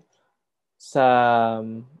 Okay? Sa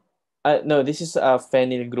no, this is a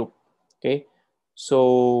phenyl group. Okay?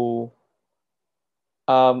 So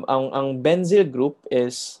ang benzyl group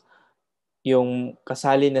is yung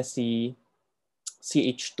kasali na si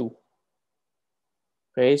CH2.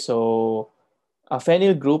 Okay? So a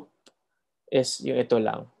phenyl group is yung ito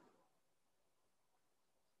lang.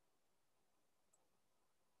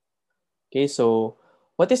 Okay, so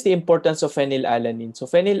what is the importance of phenylalanine? So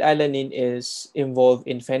phenylalanine is involved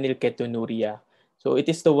in phenylketonuria. So it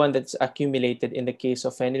is the one that's accumulated in the case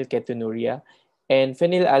of phenylketonuria. And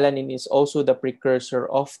phenylalanine is also the precursor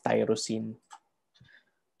of tyrosine.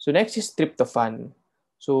 So next is tryptophan.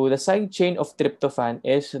 So the side chain of tryptophan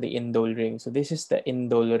is the indole ring. So this is the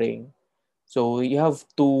indole ring. So you have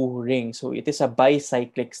two rings. So it is a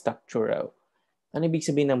bicyclic structure. Ano ibig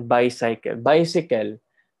sabihin ng bicycle? Bicycle,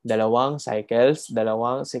 dalawang cycles,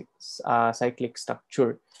 dalawang cyclic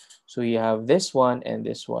structure. So you have this one and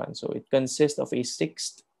this one. So it consists of a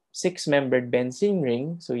six-membered benzene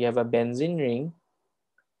ring. So you have a benzene ring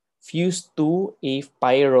fused to a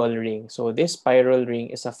pyrrole ring. So this pyrrole ring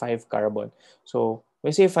is a 5-carbon. So when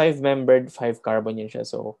we say 5-membered, 5-carbon yun siya.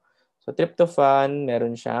 So tryptophan,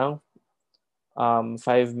 meron siyang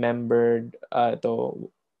 5-membered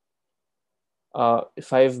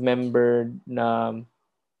 5-membered na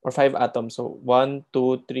or 5 atoms. So 1,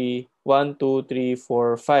 2, 3, 1, 2, 3,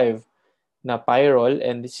 4, 5 na pyrrole,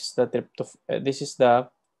 and this is the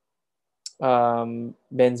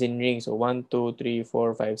benzene ring. So 1, 2, 3,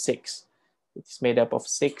 4, 5, 6. It's made up of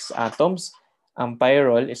 6 atoms. Ang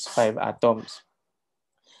pyrrole is 5 atoms.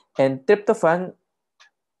 And tryptophan,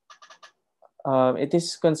 it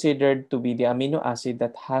is considered to be the amino acid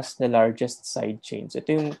that has the largest side chains.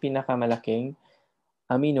 Ito yung pinakamalaking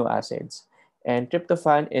amino acids. And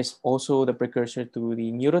tryptophan is also the precursor to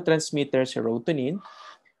the neurotransmitter serotonin,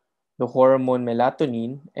 the hormone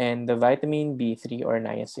melatonin, and the vitamin B3 or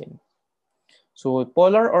niacin. So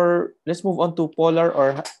let's move on to polar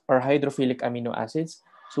or hydrophilic amino acids.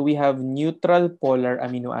 So we have neutral polar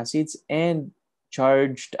amino acids and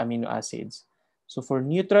charged amino acids. So for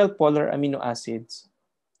neutral polar amino acids,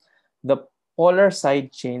 the polar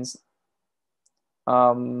side chains,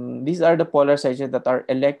 these are the polar side chains that are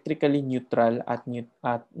electrically neutral at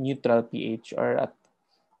neutral pH or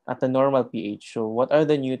at a normal pH. So what are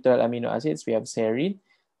the neutral amino acids? We have serine,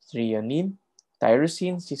 threonine,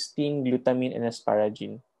 tyrosine, cysteine, glutamine, and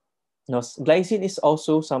asparagine. Now, glycine is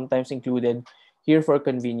also sometimes included here for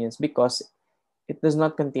convenience because it does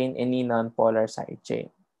not contain any non-polar side chain.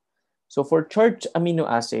 So for charged amino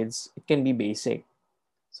acids, it can be basic.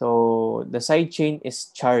 So the side chain is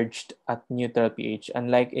charged at neutral pH.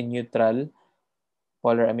 Unlike in neutral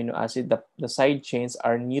polar amino acid, the side chains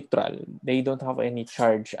are neutral. They don't have any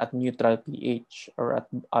charge at neutral pH or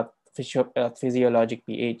at physiologic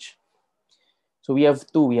pH. So we have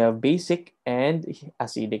two. We have basic and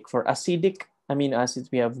acidic. For acidic amino acids,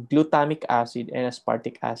 we have glutamic acid and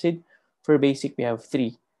aspartic acid. For basic, we have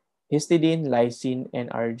 3. Histidine, lysine, and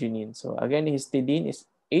arginine. So again, histidine is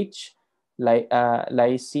H,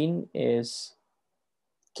 lysine is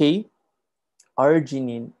K,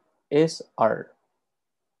 arginine is R.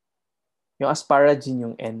 Yung asparagine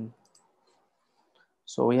yung N.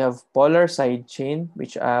 So we have polar side chain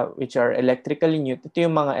which are electrically neutral. Ito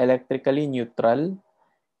yung mga electrically neutral,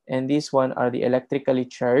 and these one are the electrically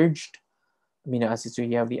charged amino acids. So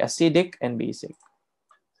you have the acidic and basic.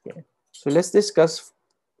 Okay. So let's discuss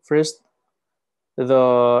first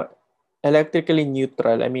the electrically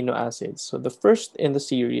neutral amino acids. So the first in the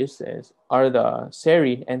series are the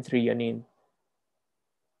serine and threonine.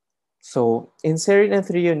 So in serine and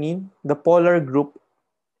threonine, the polar group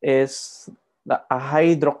is a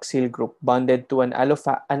hydroxyl group bonded to an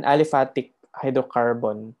aliphatic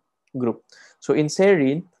hydrocarbon group. So in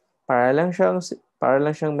serine, para lang siyang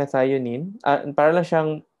methionine, para lang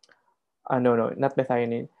siyang no, not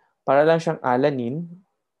methionine. Para lang siyang alanine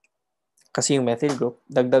kasi yung methyl group,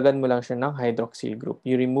 dagdagan mo lang siya ng hydroxyl group.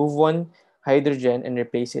 You remove one hydrogen and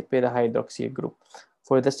replace it with a hydroxyl group.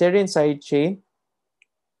 For the serine side chain,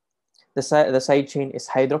 the side chain is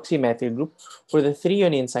hydroxymethyl group. For the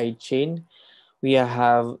threonine side chain, we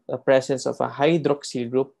have a presence of a hydroxyl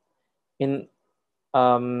group in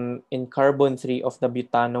carbon 3 of the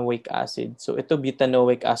butanoic acid. So ito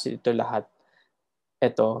butanoic acid ito lahat.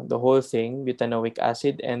 Ito, the whole thing, butanoic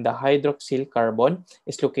acid, and the hydroxyl carbon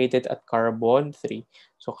is located at carbon 3.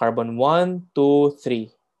 So carbon 1, 2, 3.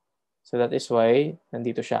 So that is why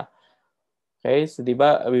nandito siya. Okay, so di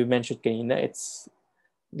ba we mentioned kanina,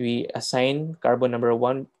 we assign carbon number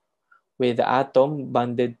 1 with the atom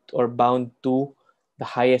bonded or bound to the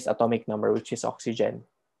highest atomic number, which is oxygen.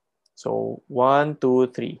 So 1, 2,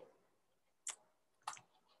 3.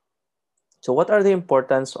 So what are the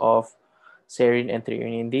importance of serine and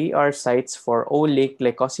threonine? They are sites for oleic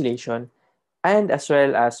glycosylation and as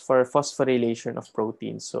well as for phosphorylation of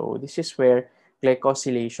proteins. So this is where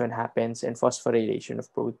glycosylation happens and phosphorylation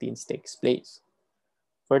of proteins takes place.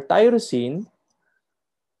 For tyrosine,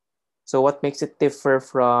 so what makes it differ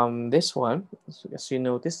from this one, as you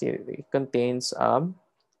notice, it contains a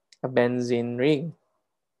benzene ring.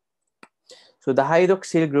 So the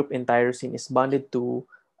hydroxyl group in tyrosine is bonded to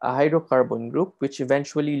a hydrocarbon group which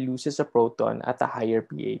eventually loses a proton at a higher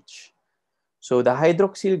pH. So the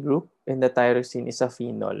hydroxyl group in the tyrosine is a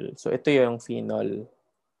phenol. So ito yung phenol,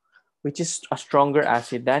 which is a stronger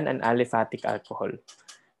acid than an aliphatic alcohol.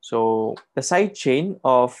 So the side chain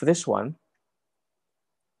of this one,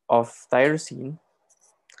 of tyrosine,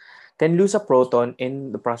 can lose a proton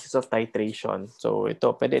in the process of titration. So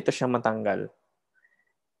pwede ito siyang matanggal.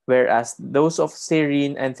 Whereas those of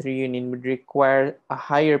serine and threonine would require a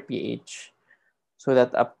higher pH so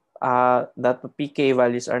that the pK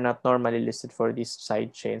values are not normally listed for this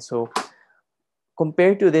side chain. So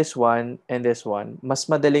compared to this one and this one, mas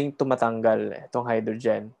madaling tumatanggal itong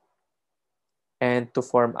hydrogen and to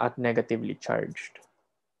form at negatively charged.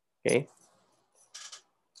 Okay.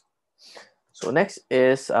 So next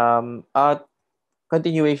is a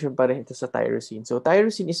continuation pa rin ito sa tyrosine. So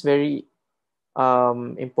tyrosine is very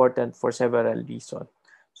important for several reasons.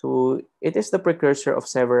 So it is the precursor of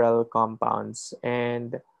several compounds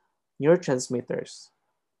and neurotransmitters.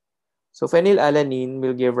 So phenylalanine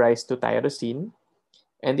will give rise to tyrosine,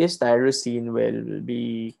 and this tyrosine will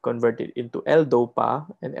be converted into L-DOPA,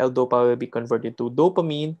 and L-DOPA will be converted to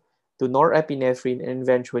dopamine, to norepinephrine, and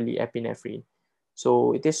eventually epinephrine.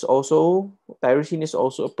 So tyrosine is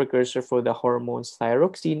also a precursor for the hormones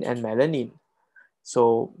thyroxine and melanin.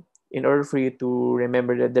 So in order for you to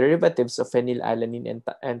remember the derivatives of phenylalanine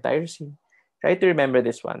and tyrosine, try to remember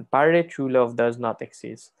this one. Pare, true love does not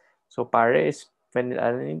exist. So pare is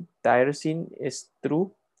phenylalanine, tyrosine is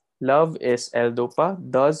true, love is L-DOPA,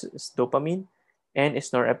 does is dopamine, and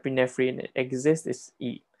is norepinephrine, exist is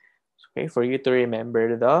E. Okay, for you to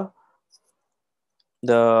remember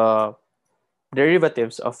the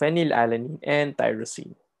derivatives of phenylalanine and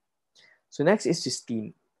tyrosine. So next is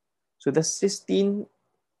cysteine. So the cysteine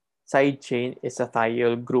side chain is a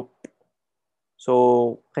thiol group.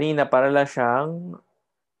 So kanina para lang siyang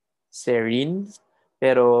serine,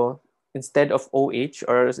 pero instead of OH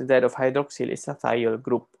or instead of hydroxyl, it's a thiol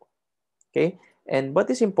group. Okay, and what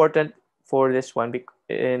is important for this one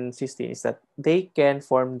in cysteine is that they can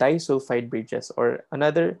form disulfide bridges or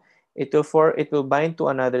another. It will bind to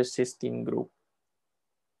another cysteine group.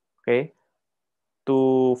 Okay,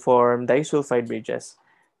 to form disulfide bridges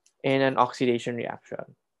in an oxidation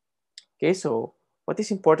reaction. Okay, so what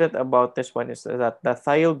is important about this one is that the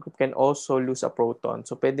thiol group can also lose a proton.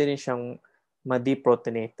 So pwede rin siyang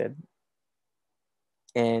ma-deprotonated.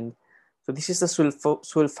 And so this is the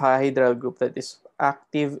sulfhydryl group that is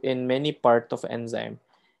active in many parts of enzyme.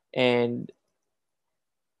 And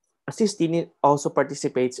cysteine also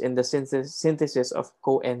participates in the synthesis of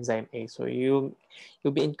coenzyme A. So you'll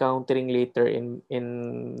be encountering later in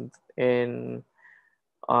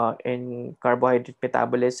carbohydrate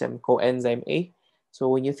metabolism coenzyme A. So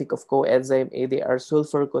when you think of coenzyme A, they are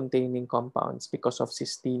sulfur-containing compounds because of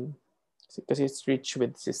cysteine, because it's rich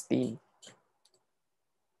with cysteine.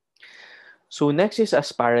 So next is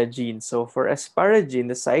asparagine. So for asparagine,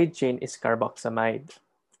 the side chain is carboxamide.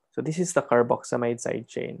 So this is the carboxamide side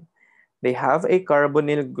chain. They have a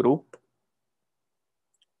carbonyl group.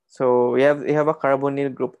 So we have a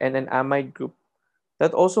carbonyl group and an amide group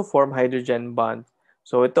that also form hydrogen bond.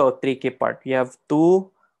 So ito, tricky part. You have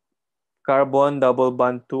two carbon double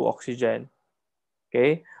bond, two oxygen.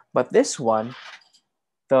 Okay? But this one,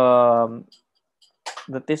 the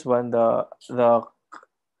this one, the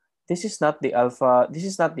this is not the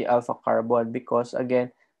alpha carbon because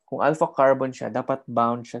again, kung alpha carbon siya, dapat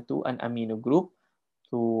bound siya to an amino group,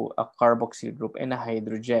 to a carboxyl group and a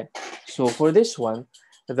hydrogen. So for this one,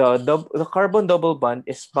 the carbon double bond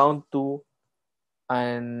is bound to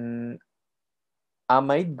an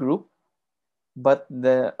amide group, but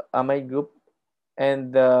the amide group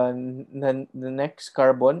and the next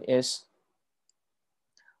carbon is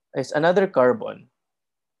another carbon.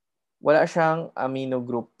 Wala siyang amino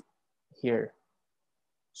group here.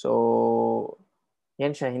 So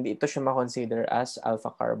yan siya, hindi ito siya ma-consider as alpha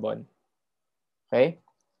carbon. Okay?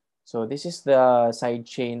 So this is the side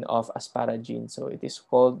chain of asparagine. So it is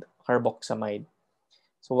called carboxamide.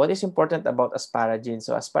 So what is important about asparagine?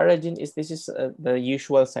 So asparagine is the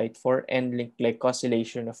usual site for end-link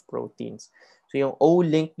glycosylation of proteins. So yung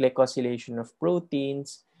O-link glycosylation of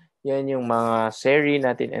proteins, yan yung mga serine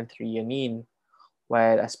natin and threonine.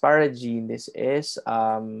 While asparagine, this is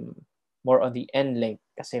more on the end-link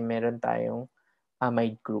kasi meron tayong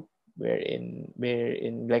amide group wherein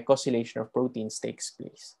glycosylation of proteins takes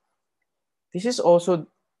place. This is also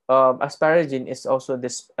asparagine is also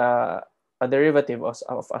this a derivative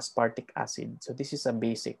of aspartic acid. So this is a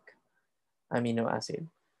basic amino acid.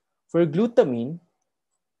 For glutamine,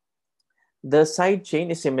 the side chain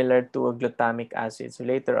is similar to a glutamic acid. So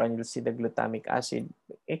later on, you'll see the glutamic acid,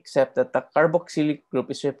 except that the carboxylic group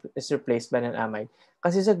is replaced by an amide.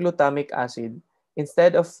 Kasi sa glutamic acid,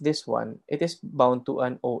 instead of this one, it is bound to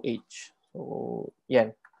an OH. So,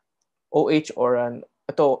 yan. OH or an,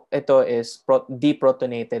 ito is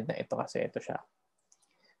deprotonated na ito kasi ito siya.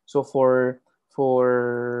 So for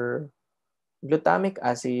glutamic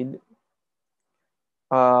acid,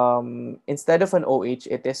 instead of an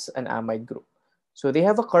OH, it is an amide group. So they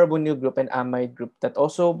have a carbonyl group and amide group that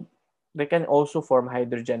also, they can also form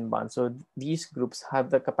hydrogen bonds. So these groups have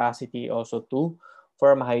the capacity also to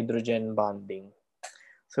form hydrogen bonding.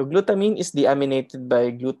 So glutamine is deaminated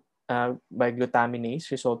by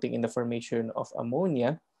glutaminase, resulting in the formation of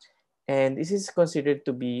ammonia. And this is considered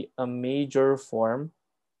to be a major form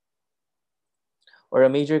or a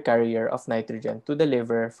major carrier of nitrogen to the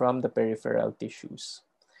liver from the peripheral tissues.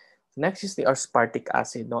 Next is the aspartic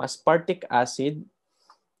acid. Now, aspartic acid,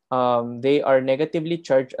 they are negatively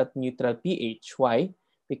charged at neutral pH. Why?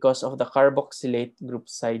 Because of the carboxylate group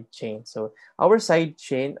side chain. So, our side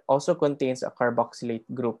chain also contains a carboxylate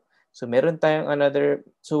group. So, meron tayong another,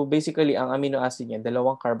 so basically, ang amino acid niya,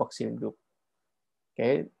 dalawang carboxyl group.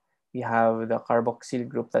 Okay? We have the carboxyl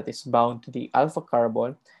group that is bound to the alpha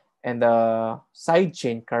carbon and the side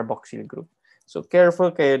chain carboxyl group. So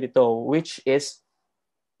careful kayo dito, which is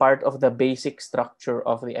part of the basic structure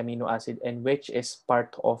of the amino acid and which is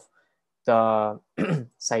part of the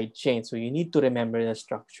side chain. So you need to remember the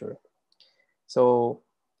structure. So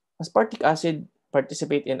aspartic acid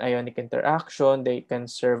participate in ionic interaction. They can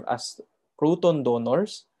serve as proton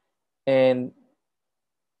donors, and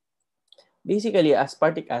basically,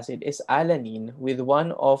 aspartic acid is alanine with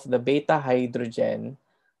one of the beta hydrogen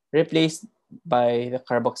replaced by the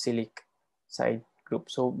carboxylic side group.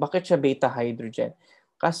 So, bakit siya beta hydrogen?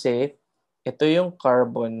 Kasi, ito yung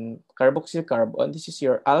carboxyl carbon, this is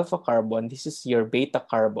your alpha carbon, this is your beta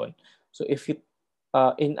carbon. So, if you,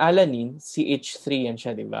 in alanine, CH3 yan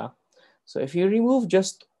siya, di ba? So, if you remove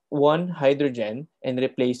just one hydrogen and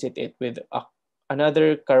replace it with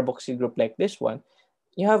another carboxyl group like this one,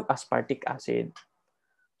 you have aspartic acid.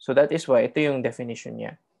 So that is why ito yung definition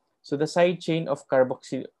niya. So the side chain of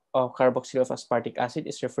carboxyl of aspartic acid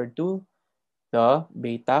is referred to the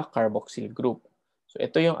beta carboxyl group. So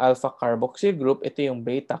ito yung alpha carboxyl group, ito yung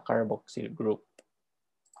beta carboxyl group.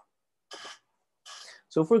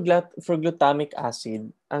 So for glutamic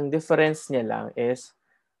acid, ang difference niya lang is,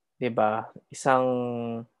 'di ba, isang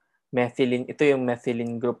methylene, ito yung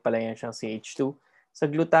methylene group pala yan siyang CH2. Sa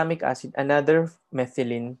glutamic acid, another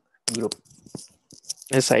methylene group,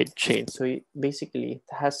 a side chain. So basically, it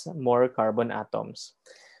has more carbon atoms.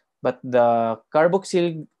 But the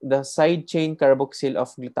side chain carboxyl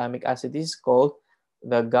of glutamic acid is called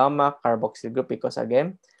the gamma carboxyl group because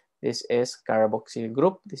again, this is carboxyl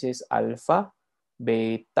group. This is alpha,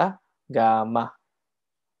 beta, gamma.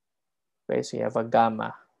 Okay, so you have a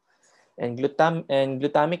gamma. And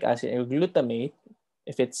glutamic acid or glutamate,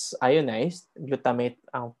 if it's ionized, glutamate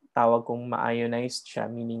ang tawag kung ma-ionized siya,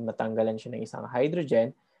 meaning matanggalan siya ng isang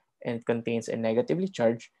hydrogen and contains a negatively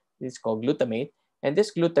charged, this is called glutamate. And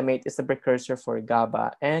this glutamate is the precursor for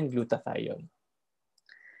GABA and glutathione.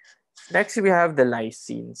 Next, we have the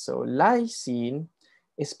lysine. So lysine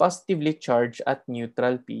is positively charged at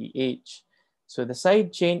neutral pH. So the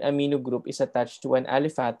side chain amino group is attached to an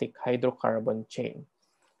aliphatic hydrocarbon chain.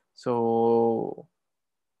 So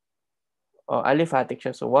aliphatic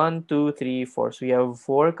siya. So 1, 2, 3, 4. So we have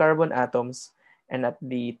 4 carbon atoms, and at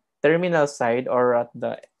the terminal side or at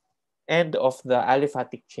the end of the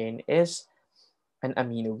aliphatic chain is an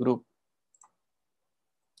amino group.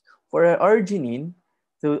 For arginine,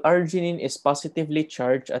 the arginine is positively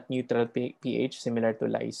charged at neutral pH, similar to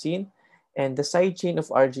lysine. And the side chain of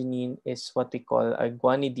arginine is what we call a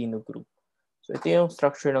guanidino group. So ito yung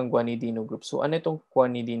structure ng guanidino group. So ano itong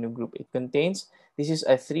guanidino group? It contains, this is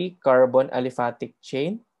a 3-carbon aliphatic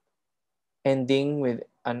chain ending with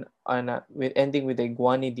ending with a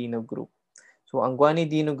guanidino group. So ang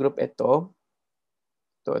guanidino group ito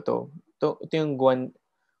yung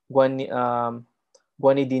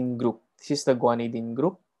guanidine group. This is the guanidine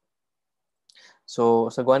group. So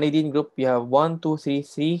sa guanidine group, you have 1, 2, 3,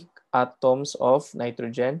 3 atoms of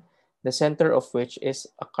nitrogen, the center of which is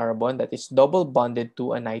a carbon that is double bonded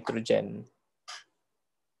to a nitrogen.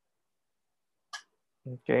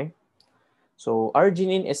 Okay. So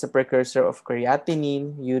arginine is a precursor of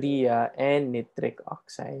creatinine, urea, and nitric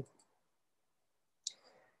oxide.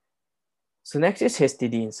 So next is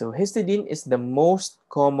histidine. So histidine is the most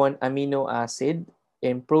common amino acid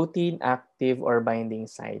in protein active or binding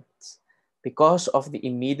sites because of the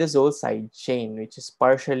imidazole side chain, which is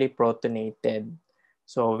partially protonated.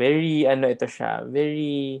 So very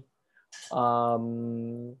very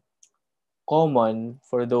common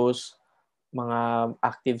for those mga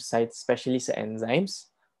active sites, especially sa enzymes.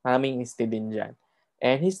 Maraming histidine dyan.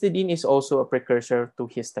 And histidine is also a precursor to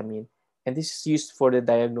histamine. And this is used for the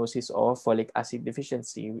diagnosis of folic acid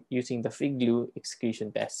deficiency using the Figlu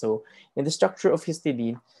excretion test. So in the structure of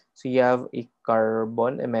histidine, so you have a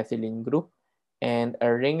carbon, a methylene group, and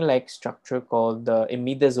a ring-like structure called the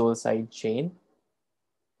imidazole side chain.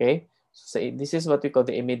 Okay, so this is what we call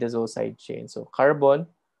the imidazole side chain. So carbon,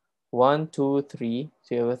 1, 2, 3.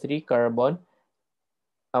 So you have a 3 carbon,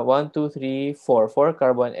 1, 2, 3, 4. 4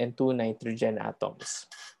 carbon and 2 nitrogen atoms.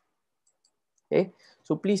 Okay,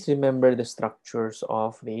 so please remember the structures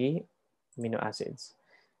of the amino acids.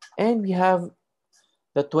 And we have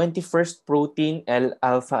the 21st protein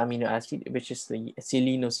L-alpha amino acid, which is the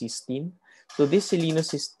selenocysteine. So this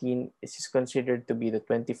selenocysteine is considered to be the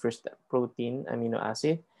 21st protein amino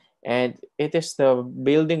acid. And it is the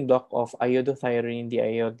building block of iodothyronine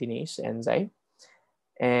deiodinase enzyme.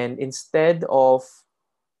 And instead of,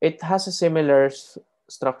 it has a similar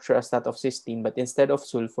structure as that of cysteine, but instead of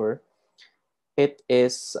sulfur, it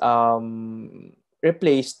is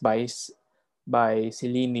replaced by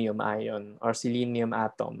selenium ion or selenium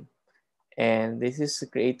atom. And this is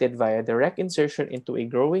created via direct insertion into a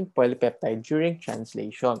growing polypeptide during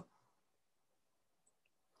translation.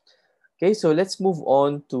 Okay, so let's move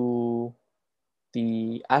on to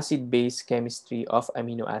the acid-base chemistry of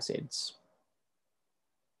amino acids.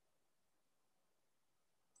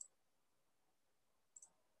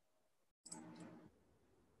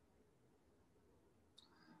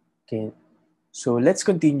 Okay, so let's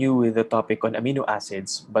continue with the topic on amino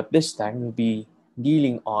acids, but this time we'll be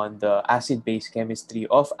dealing on the acid-base chemistry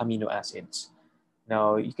of amino acids.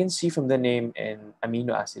 Now, you can see from the name and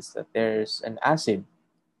amino acids that there's an acid,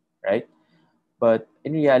 right? But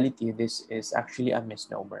in reality, this is actually a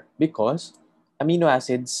misnomer because amino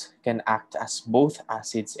acids can act as both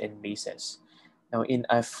acids and bases. Now, in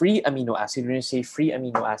a free amino acid, when you say free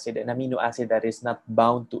amino acid, an amino acid that is not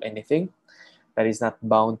bound to anything, that is not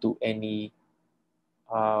bound to any,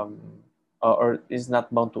 or is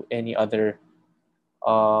not bound to any other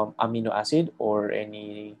amino acid or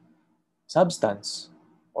any substance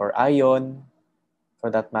or ion for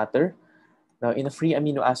that matter. Now, in a free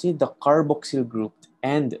amino acid, the carboxyl group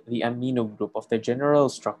and the amino group of the general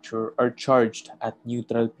structure are charged at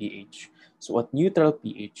neutral pH. So at neutral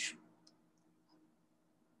pH,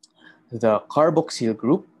 the carboxyl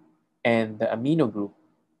group and the amino group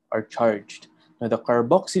are charged. Now, the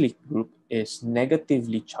carboxylic group is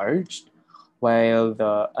negatively charged, while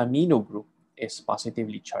the amino group is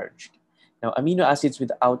positively charged. Now, amino acids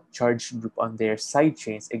without charged group on their side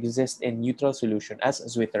chains exist in neutral solution as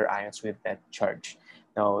Zwitter ions with net charge.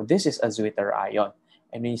 Now, this is a Zwitter ion,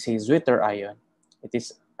 and when you say Zwitter ion, it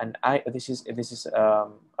is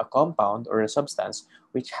a compound or a substance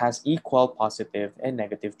which has equal positive and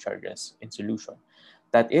negative charges in solution.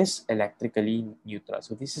 That is electrically neutral.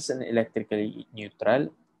 So this is an electrically neutral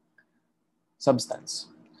substance.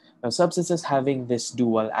 Now, substances having this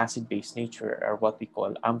dual acid-base nature are what we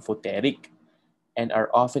call amphoteric and are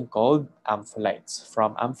often called ampholytes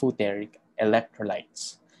from amphoteric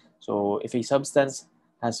electrolytes. So if a substance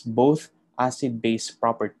has both acid-base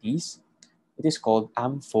properties, it is called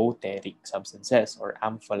amphoteric substances or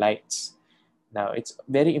ampholytes. Now, it's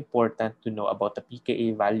very important to know about the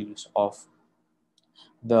pKa values of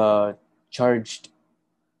the charged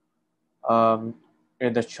um,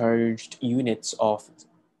 the charged units of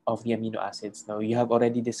the amino acids. Now, you have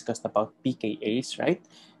already discussed about pKa's, right?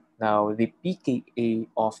 Now, the pKa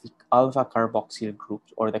of the alpha carboxyl group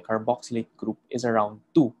or the carboxylate group is around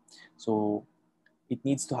 2. So, it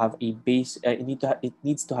needs to have a base, it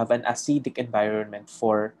needs to have an acidic environment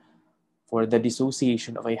for the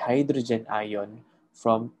dissociation of a hydrogen ion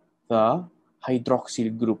from the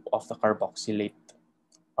hydroxyl group of the carboxylate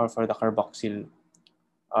or for the carboxylic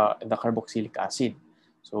acid.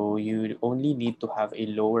 So you only need to have a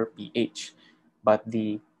lower pH. But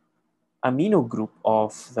the amino group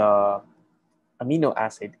of the amino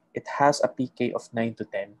acid, it has a pK of 9 to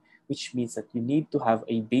 10, which means that you need to have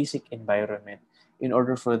a basic environment in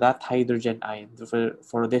order for that hydrogen ion,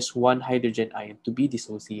 for this one hydrogen ion to be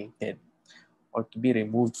dissociated or to be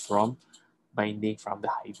removed from binding from the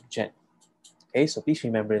hydrogen. Okay, so please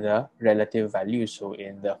remember the relative values. So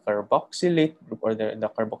in the carboxylate group or in the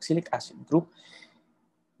carboxylic acid group,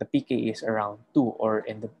 the pK is around 2 or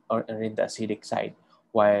in the acidic side,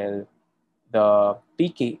 while the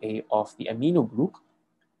pKa of the amino group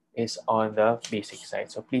is on the basic side.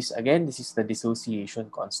 So please, again, this is the dissociation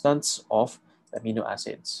constants of the amino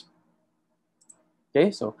acids. Okay,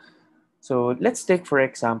 so let's take, for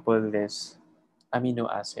example, this amino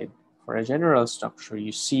acid. For a general structure,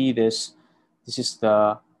 you see this. This is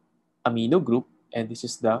the amino group, and this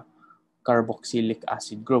is the carboxylic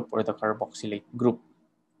acid group or the carboxylate group.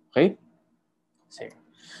 Okay?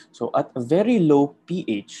 So at a very low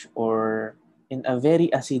pH or in a very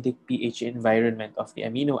acidic pH environment of the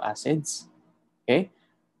amino acids, okay,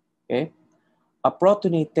 a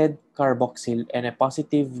protonated carboxyl and a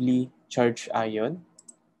positively charged ion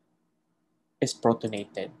is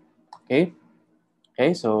protonated. Okay?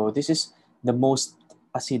 Okay, so this is the most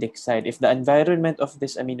acidic side. If the environment of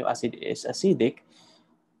this amino acid is acidic,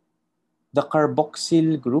 the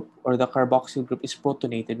carboxyl group or the carboxyl group is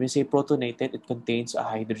protonated. When we say protonated, it contains a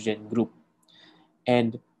hydrogen group.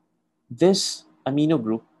 And this amino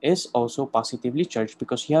group is also positively charged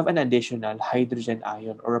because you have an additional hydrogen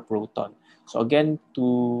ion or a proton. So again,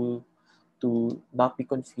 to not be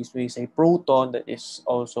confused, when you say proton, that is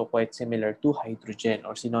also quite similar to hydrogen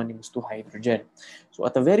or synonymous to hydrogen. So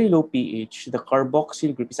at a very low pH, the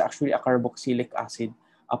carboxyl group is actually a carboxylic acid,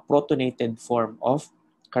 a protonated form of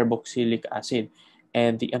carboxylic acid.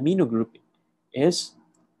 And the amino group is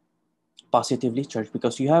positively charged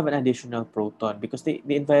because you have an additional proton because the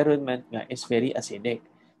environment nga is very acidic.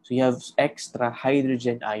 So you have extra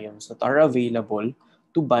hydrogen ions that are available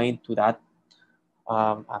to bind to that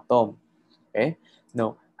atom. Okay?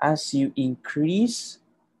 Now, as you increase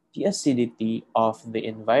the acidity of the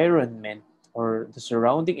environment or the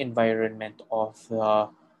surrounding environment of the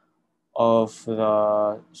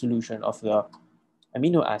solution of the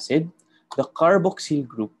amino acid, the carboxyl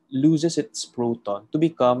group loses its proton to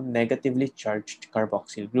become negatively charged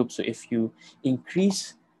carboxyl group. So if you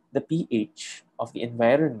increase the pH of the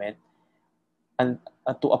environment and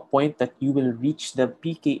to a point that you will reach the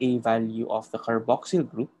pKa value of the carboxyl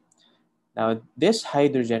group, now this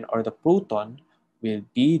hydrogen or the proton will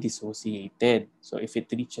be dissociated. So if it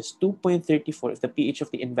reaches 2.34, if the pH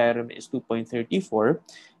of the environment is 2.34,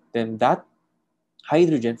 then that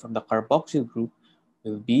hydrogen from the carboxyl group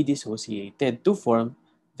will be dissociated to form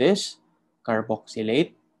this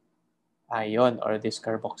carboxylate ion or this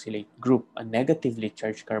carboxylate group, a negatively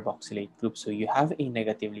charged carboxylate group. So you have a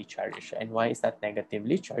negatively charged. And why is that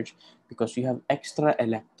negatively charged? Because you have extra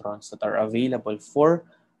electrons that are available for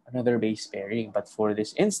another base pairing. But for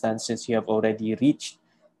this instance, since you have already reached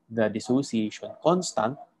the dissociation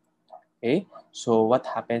constant, okay, so what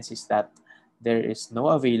happens is that there is no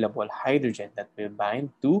available hydrogen that will bind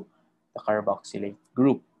to the carboxylate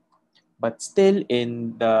group. But still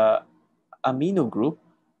in the amino group,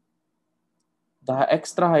 the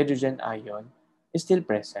extra hydrogen ion is still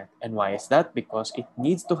present. And why is that? Because it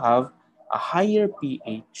needs to have a higher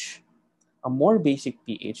pH, a more basic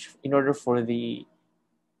pH, in order for the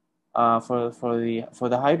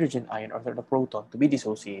hydrogen ion or the proton to be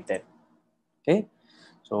dissociated. Okay.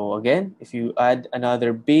 So again, if you add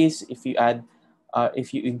another base, if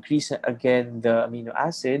you increase again the amino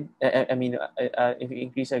acid, if you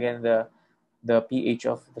increase again the pH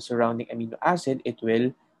of the surrounding amino acid, it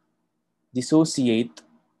will dissociate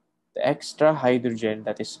the extra hydrogen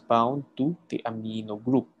that is bound to the amino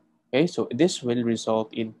group. Okay, so this will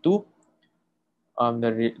result into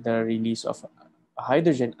the release of a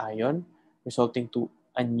hydrogen ion, resulting to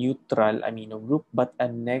a neutral amino group but a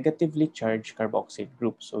negatively charged carboxyl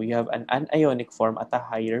group. So you have an anionic form at a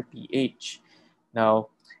higher pH. Now,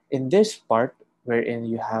 in this part, wherein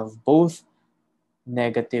you have both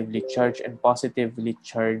negatively charged and positively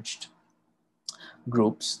charged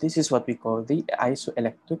groups, this is what we call the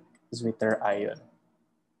isoelectric Zwitter ion.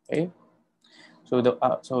 Okay, so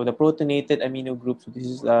the protonated amino group. So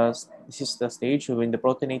this is the stage. So when the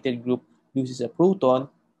protonated group loses a proton,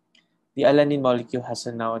 the alanine molecule has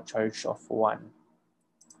a now a charge of 1.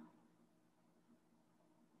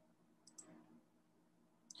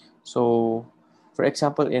 So, for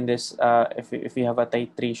example, in this, if you have a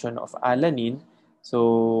titration of alanine,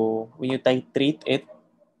 so when you titrate it,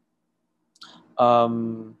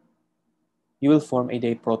 um, you will form a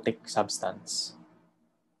diprotic substance.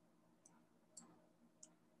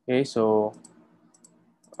 Okay, so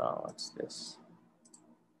what's this?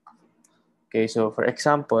 Okay, so for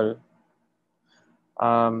example,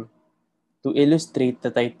 um, to illustrate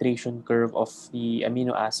the titration curve of the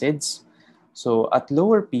amino acids, so at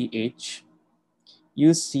lower pH,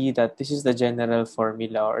 you see that this is the general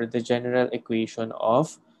formula or the general equation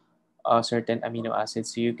of a certain amino acid.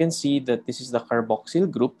 So you can see that this is the carboxyl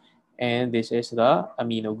group and this is the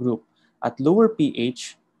amino group. At lower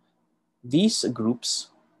pH, these groups,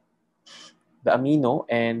 the amino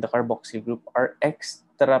and the carboxyl group, are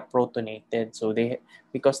extra protonated. So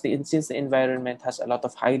since the environment has a lot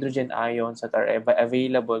of hydrogen ions that are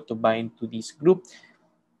available to bind to this group,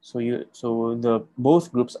 so the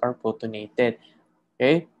both groups are protonated.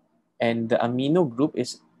 Okay, and the amino group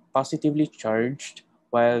is positively charged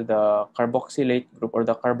while the carboxylate group or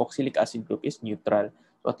the carboxylic acid group is neutral.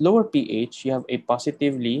 So at lower pH, you have a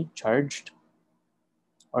positively charged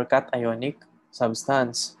or cationic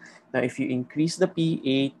substance. Now, if you increase the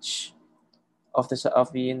pH of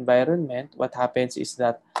the environment, what happens is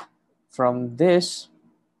that from this,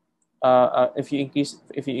 if you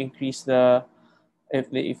increase the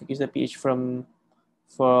pH from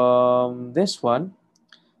this one,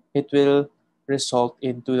 it will result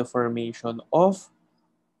into the formation of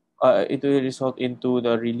it will result into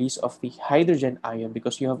the release of the hydrogen ion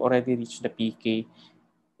because you have already reached the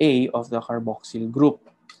pKa of the carboxyl group.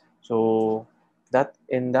 So that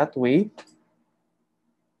in that way,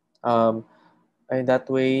 um,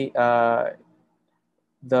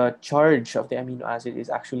 the charge of the amino acid is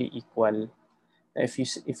actually equal.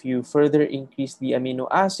 If you further increase the amino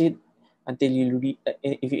acid until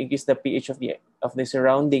if you increase the pH of the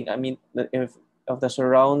surrounding, of the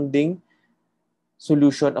surrounding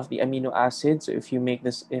solution of the amino acid. So if you make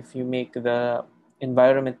the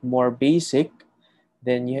environment more basic,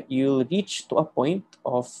 then you'll reach to a point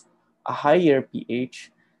of a higher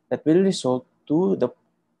pH that will result to the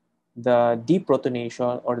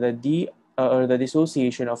deprotonation or the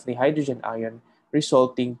dissociation of the hydrogen ion,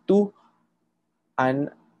 resulting to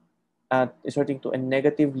a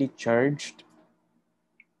negatively charged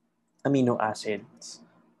amino acids.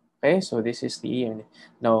 Okay, so this is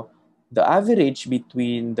now the average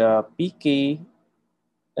between the pKa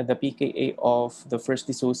of the first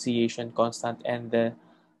dissociation constant and the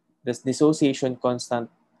dissociation constant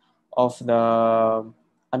of the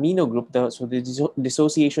amino group. So the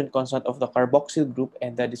dissociation constant of the carboxyl group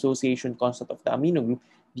and the dissociation constant of the amino group,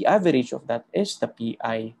 the average of that is the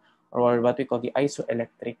Pi, or what we call the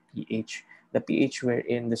isoelectric pH, the pH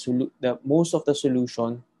wherein the most of the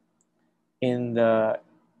solution in the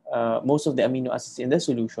most of the amino acids in the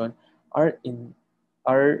solution are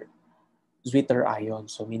Zwitter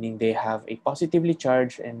ions, so meaning they have a positively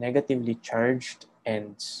charged and negatively charged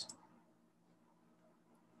ends.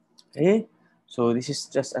 Okay, so this is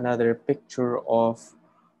just another picture of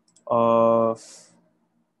of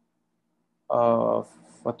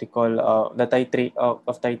what we call the titrate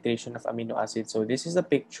of titration of amino acids. So this is a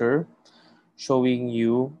picture showing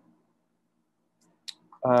you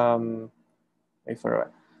wait for a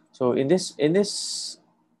while.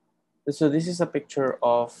 So this is a picture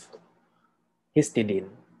of histidine.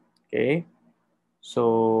 Okay,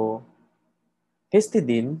 so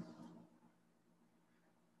histidine,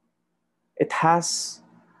 it has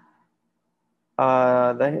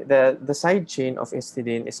the side chain of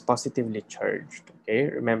histidine is positively charged. Okay,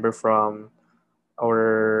 remember from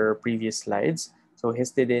our previous slides. So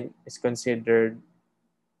histidine is considered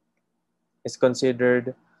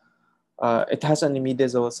it has an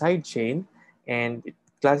imidazole side chain, and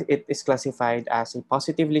it is classified as a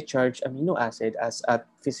positively charged amino acid as at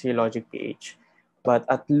physiologic pH. But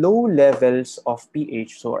at low levels of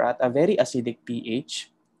pH, so at a very acidic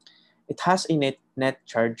pH, it has a net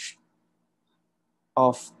charge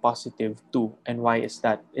of positive 2. And why is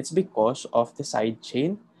that? It's because of the side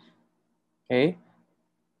chain, okay,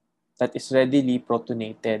 that is readily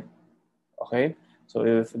protonated. Okay, so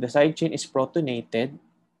if the side chain is protonated,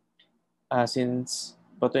 since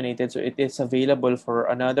protonated, so it is available for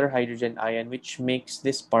another hydrogen ion, which makes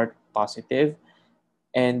this part positive,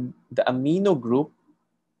 and the amino group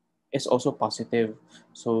is also positive.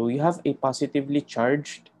 So you have a positively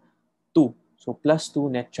charged 2. So plus 2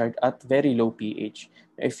 net charge at very low pH.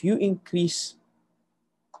 If you increase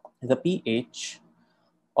the pH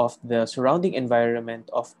of the surrounding environment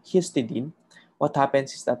of histidine, what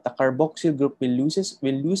happens is that the carboxyl group will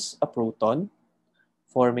lose a proton,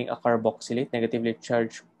 forming a carboxylate, negatively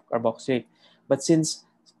charged carboxylate. But since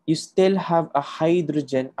you still have a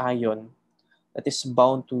hydrogen ion that is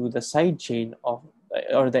bound to the side chain of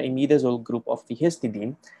or the imidazole group of the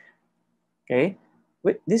histidine, okay,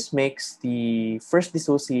 this makes the first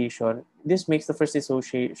dissociation. This makes the first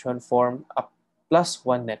dissociation form a plus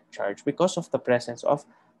 1 net charge because of the presence of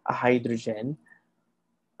a hydrogen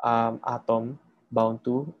atom bound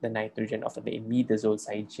to the nitrogen of the imidazole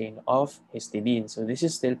side chain of histidine. So this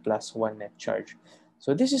is still plus 1 net charge.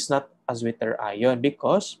 So this is not a Zwitter ion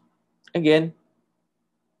because, again,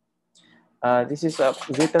 this is a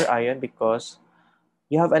Zwitter ion because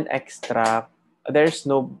you have an extra, there's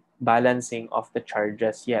no balancing of the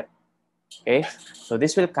charges yet. Okay, so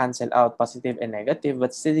this will cancel out positive and negative,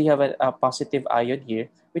 but still you have a positive ion here,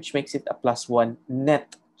 which makes it a plus 1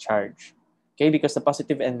 net charge. Okay, because the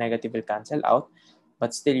positive and negative will cancel out,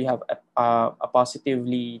 but still you have a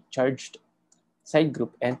positively charged side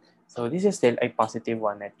group, and so this is still a positive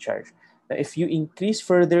 1 net charge. Now, if you increase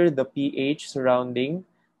further the pH surrounding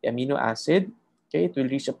the amino acid, okay, it will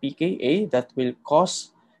reach a pKa that will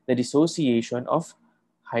cause the dissociation of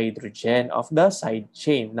hydrogen of the side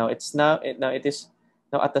chain. Now it is now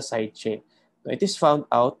at the side chain. Now, it is found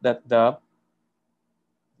out that the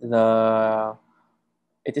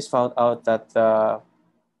it is found out that the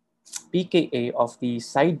pKa of the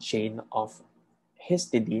side chain of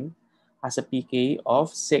histidine has a pKa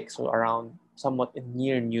of 6, so around somewhat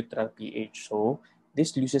near neutral pH. So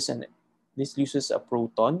this loses a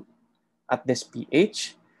proton at this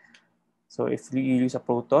pH. So if you lose a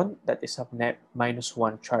proton, that is a net minus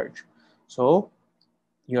 1 charge. So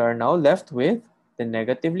you are now left with the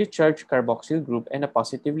negatively charged carboxyl group and a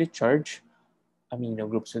positively charged amino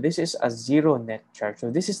group. So this is a 0 net charge. So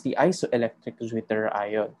this is the isoelectric Zwitter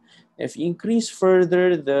ion. If you increase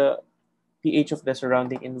further the pH of the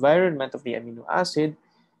surrounding environment of the amino acid,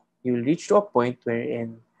 you will reach to a point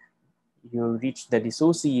wherein you'll reach the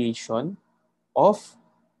dissociation of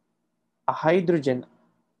a hydrogen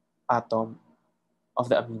atom of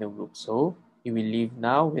the amino group. So you will leave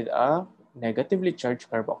now with a negatively charged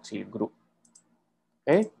carboxyl group.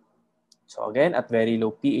 Okay? So again, at very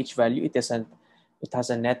low pH value, it has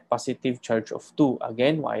a net positive charge of 2.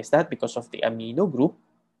 Again, why is that? Because of the amino group,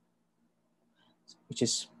 which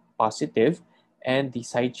is positive, and the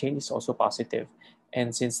side chain is also positive.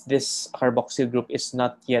 And since this carboxyl group is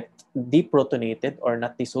not yet deprotonated or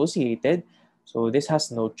not dissociated, so this has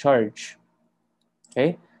no charge.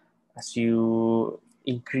 Okay? As you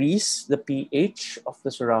increase the pH of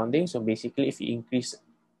the surrounding, so basically if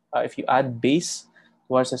you add base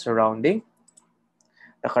towards the surrounding,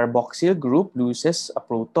 the carboxyl group loses a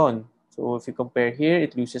proton. So if you compare here,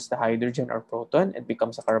 it loses the hydrogen or proton, it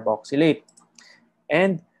becomes a carboxylate.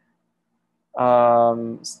 And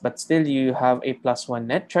but still you have a plus 1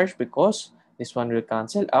 net charge because this one will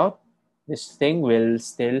cancel out. This thing will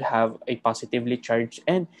still have a positively charged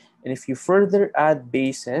end. And if you further add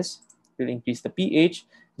bases, it will increase the pH.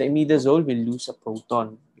 The imidazole will lose a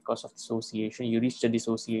proton because of dissociation. You reach the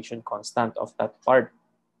dissociation constant of that part.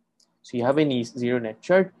 So you have a 0 net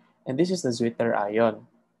charge, and this is the Zwitter ion.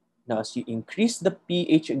 Now, as you increase the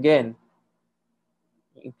pH again,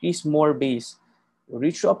 you increase more base, you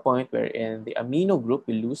reach to a point wherein the amino group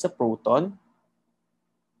will lose a proton,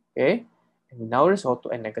 okay? And we now result to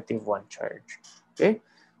a negative 1 charge, okay?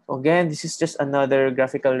 So again, this is just another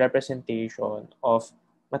graphical representation of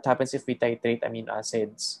what happens if we titrate amino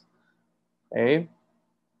acids, okay?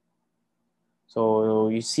 So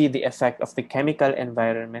you see the effect of the chemical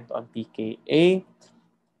environment on pKa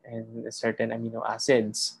and certain amino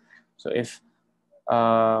acids. So if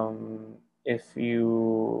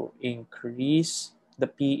you increase the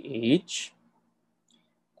pH,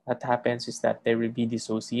 what happens is that there will be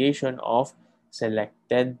dissociation of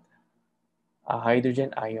selected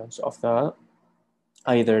hydrogen ions of the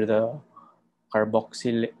either the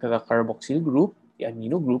carboxyl group the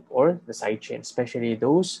amino group or the side chain, especially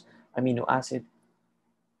those amino acids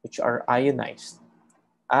which are ionized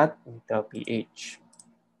at neutral pH.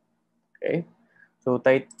 Okay, so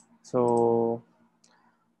the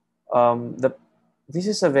this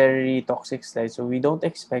is a very toxic slide, so we don't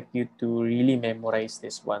expect you to really memorize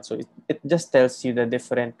this one. So it just tells you the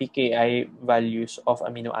different pKi values of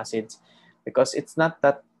amino acids because it's not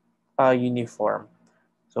that uniform.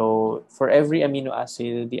 So for every amino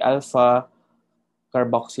acid, the alpha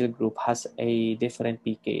carboxyl group has a different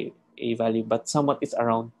pKa value, but somewhat it's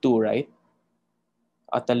around 2, right?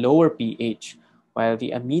 At a lower pH, while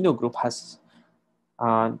the amino group has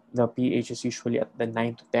the pH is usually at the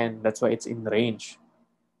 9 to 10. That's why it's in range.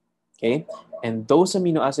 Okay, and those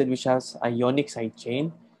amino acid which has ionic side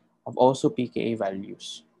chain have also pKa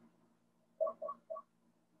values.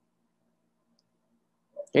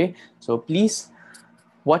 Okay, so please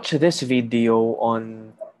watch this video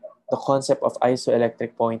on the concept of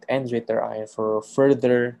isoelectric point and Zwitterion for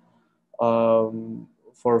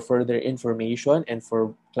further information and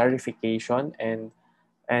for clarification, and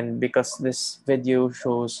because this video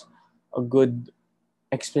shows a good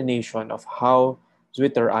explanation of how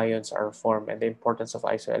Zwitter ions are formed and the importance of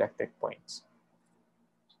isoelectric points.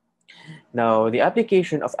 Now, the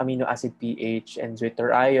application of amino acid pH and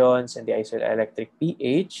Zwitter ions and the isoelectric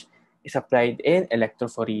pH is applied in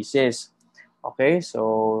electrophoresis. Okay,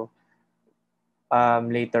 so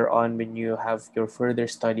later on when you have your further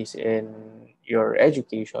studies in your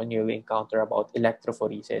education, you'll encounter about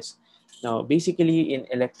electrophoresis. Now, basically in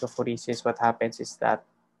electrophoresis, what happens is that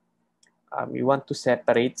you want to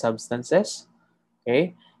separate substances,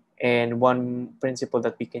 okay? And one principle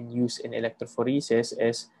that we can use in electrophoresis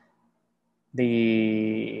is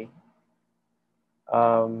the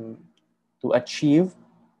to achieve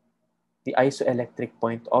the isoelectric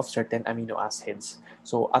point of certain amino acids.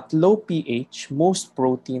 So at low pH, most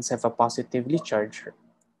proteins have a positively charged,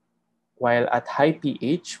 while at high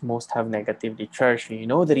pH, most have negatively charged. You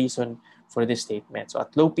know the reason for this statement. So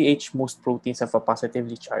at low pH, most proteins have a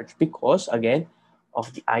positively charged because, again,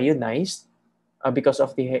 of the ionized, because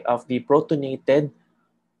of the protonated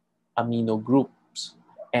amino groups.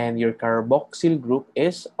 And your carboxyl group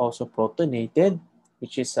is also protonated,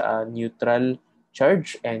 which is a neutral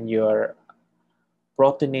charge, and your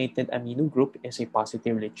protonated amino group is a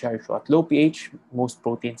positively charged. So at low pH, most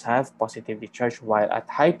proteins have positively charged, while at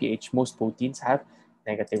high pH, most proteins have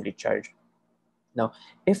negatively charged. Now,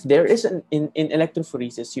 if there is in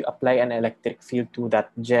electrophoresis, you apply an electric field to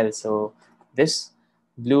that gel. So this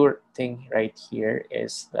blue thing right here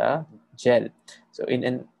is the gel. So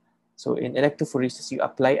in electrophoresis, you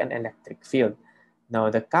apply an electric field. Now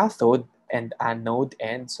the cathode and anode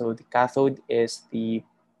end. So the cathode is the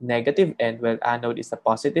negative end, while anode is the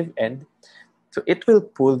positive end. So it will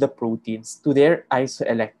pull the proteins to their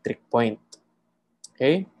isoelectric point.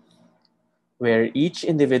 Okay, where each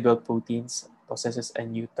individual proteins possesses a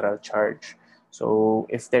neutral charge. So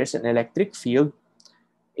if there's an electric field,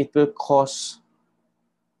 it will cause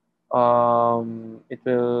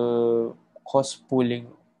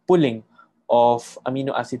pulling of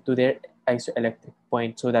amino acid to their isoelectric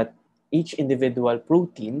point, so that each individual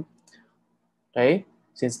protein, okay,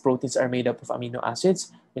 since proteins are made up of amino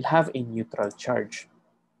acids, will have a neutral charge.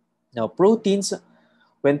 Now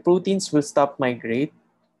when proteins will stop migrate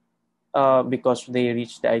because they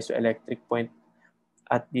reach the isoelectric point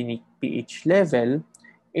at the pH level,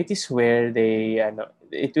 it is where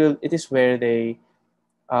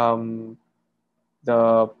um,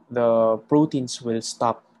 the proteins will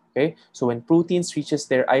stop. Okay, so when proteins reaches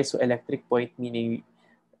their isoelectric point, meaning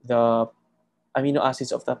the amino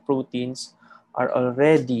acids of the proteins are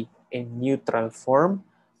already in neutral form,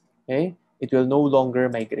 okay, it will no longer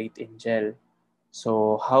migrate in gel.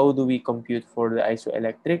 So how do we compute for the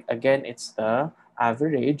isoelectric? Again, it's the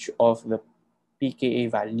average of the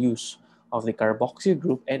pKa values of the carboxyl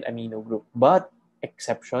group and amino group, but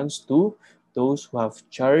exceptions to those who have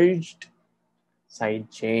charged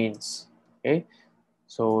side chains. Okay,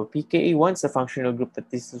 so pKa1 is the functional group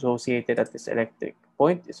that is associated at this electric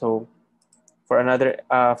point. So for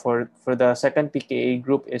the second pKa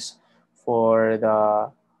group is for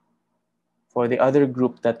the other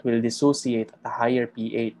group that will dissociate at a higher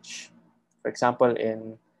pH. For example,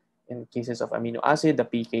 in cases of amino acid, the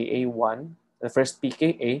pKa1, the first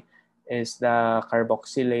pKa is the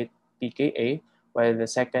carboxylate pKa, while the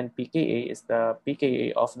second pKa is the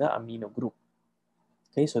pKa of the amino group.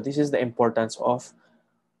 Okay, so this is the importance of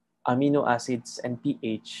amino acids and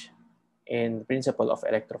pH in the principle of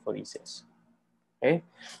electrophoresis. Okay,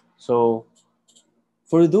 so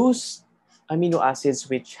for those amino acids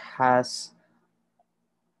which has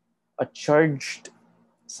a charged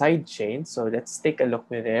side chain. So let's take a look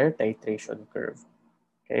with their titration curve.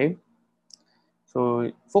 Okay.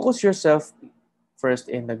 So focus yourself first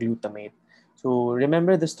in the glutamate. So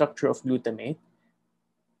remember the structure of glutamate.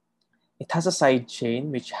 It has a side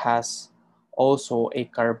chain which has also a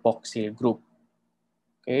carboxyl group.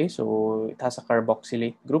 Okay, so it has a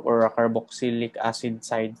carboxylate group or a carboxylic acid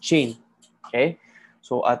side chain. Okay,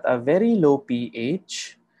 so at a very low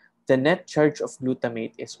pH, the net charge of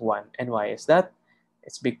glutamate is 1. And why is that?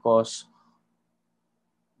 It's because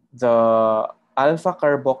the alpha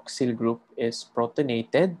carboxyl group is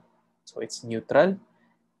protonated, so it's neutral.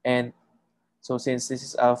 And so since this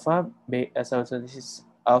is alpha, so this is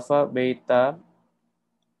alpha, beta,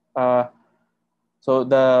 uh, so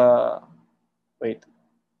the, wait,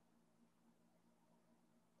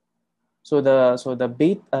 so the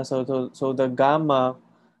gamma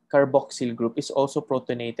carboxyl group is also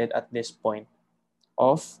protonated at this point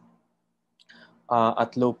of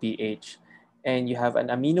at low pH, and you have an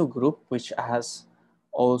amino group which has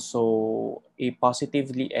also a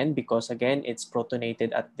positively N because again it's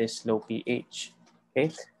protonated at this low pH.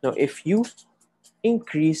 Okay, so if you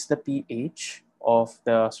increase the pH of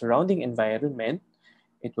the surrounding environment,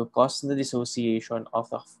 it will cause the dissociation of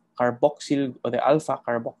the carboxyl or the alpha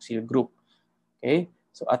carboxyl group. Okay,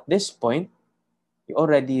 so at this point, you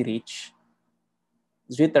already reach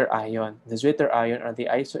Zwitter ion. The Zwitter ion are the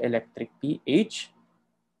isoelectric pH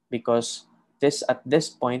because at this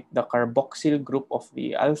point the carboxyl group of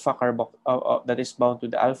the alpha that is bound to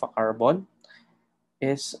the alpha carbon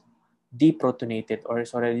is deprotonated or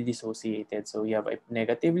is already dissociated. So you have a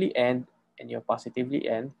negatively end and you have positively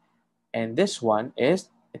end, and this one is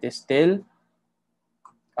it is still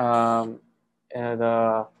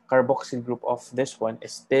the carboxyl group of this one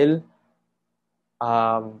is still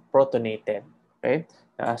protonated. Okay,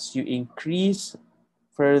 as you increase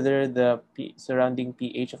further the surrounding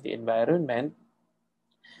pH of the environment,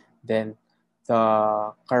 then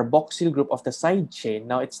the carboxyl group of the side chain,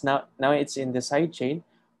 now it's in the side chain,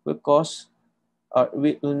 will cause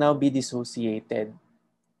will now be dissociated.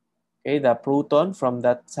 Okay, the proton from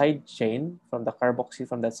that side chain, from the carboxyl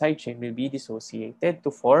from that side chain, will be dissociated to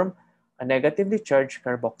form a negatively charged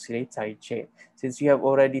carboxylate side chain. Since you have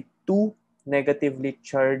already two negatively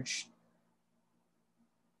charged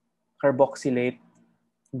carboxylate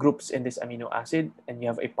groups in this amino acid and you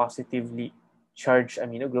have a positively charged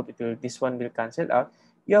amino group, this one will cancel out.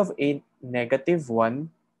 You have a negative one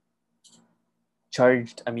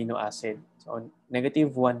charged amino acid. So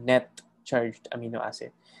negative one net charged amino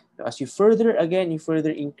acid. Now, as you further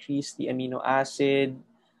increase the amino acid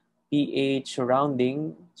pH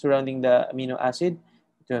surrounding the amino acid,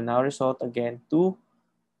 it will now result again to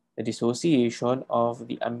the dissociation of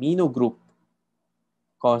the amino group,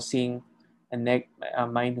 causing a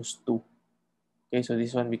 -2. Okay, so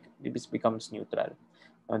this one this becomes neutral.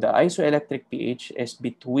 Now, the isoelectric pH is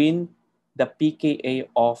between the pKa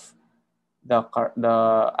of the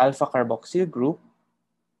alpha carboxyl group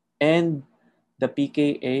and the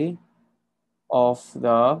pKa of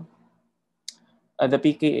the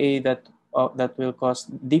pKa that will cause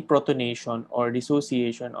deprotonation or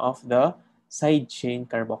dissociation of the side chain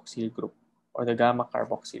carboxyl group or the gamma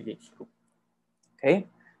carboxylate group. Okay,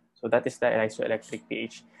 so that is the isoelectric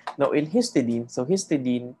pH. Now in histidine, so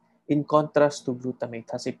histidine in contrast to glutamate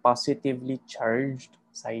has a positively charged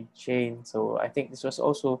side chain. So I think this was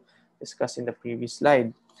also discussed in the previous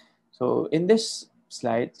slide. So in this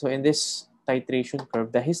slide, so in this titration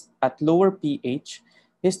curve, at lower pH,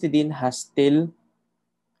 histidine has still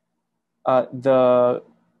the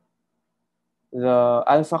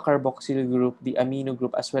alpha carboxyl group, the amino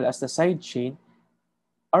group, as well as the side chain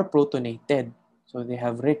are protonated. So they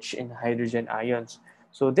have rich in hydrogen ions.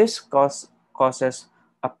 So this causes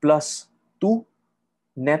a +2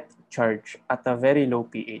 net charge at a very low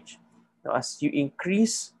pH. Now, as you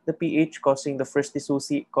increase the pH, causing the first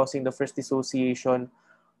dissociation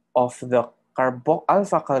of the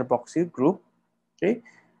alpha carboxyl group, okay,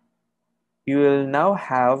 you will now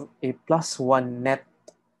have a +1 net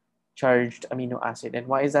charged amino acid. And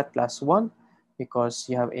why is that +1? Because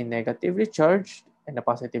you have a negatively charged and a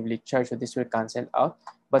positively charged, so this will cancel out.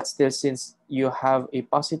 But still, since you have a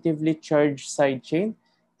positively charged side chain,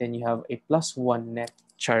 then you have a +1 net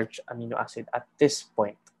charged amino acid at this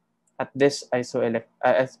point, at this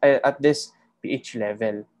at this pH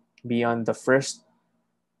level, beyond the first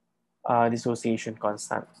dissociation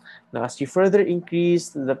constant. Now, as you further increase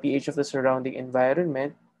the pH of the surrounding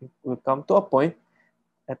environment, it will come to a point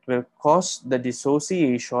that will cause the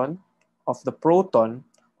dissociation of the proton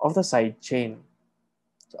of the side chain.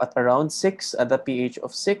 So at around 6, at the pH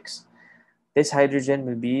of 6, this hydrogen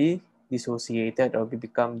will be dissociated or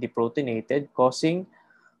become deprotonated, causing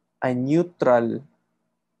a neutral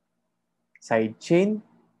side chain,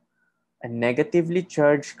 a negatively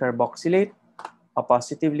charged carboxylate, a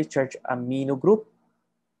positively charged amino group,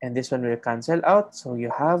 and this one will cancel out. So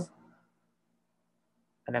you have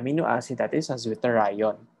an amino acid that is a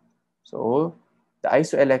deuterion. So the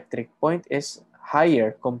isoelectric point is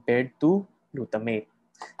higher compared to glutamate.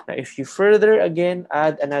 Now, if you further again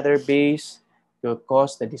add another base, you'll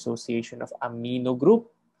cause the dissociation of amino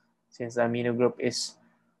group. Since the amino group is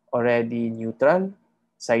already neutral,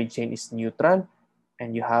 side chain is neutral,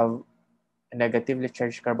 and you have a negatively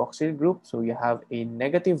charged carboxyl group, so you have a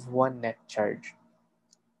 -1 net charge.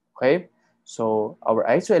 Okay, so our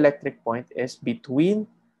isoelectric point is between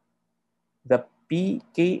the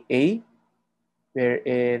pKa,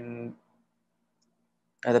 wherein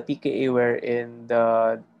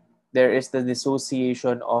there is the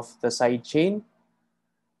dissociation of the side chain,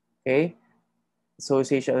 okay,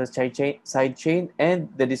 dissociation of the side chain,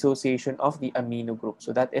 and the dissociation of the amino group.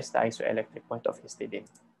 So that is the isoelectric point of histidine.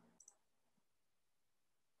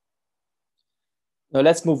 Now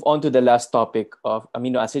let's move on to the last topic of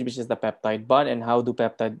amino acid, which is the peptide bond and how do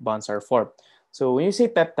peptide bonds are formed. So when you say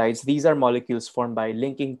peptides, these are molecules formed by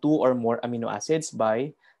linking two or more amino acids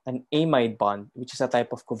by an amide bond, which is a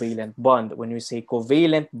type of covalent bond. When we say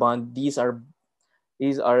covalent bond, this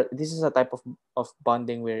is a type of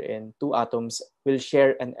bonding wherein two atoms will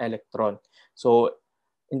share an electron. So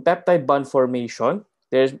in peptide bond formation,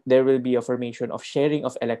 there will be a formation of sharing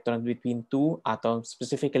of electrons between two atoms,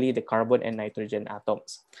 specifically the carbon and nitrogen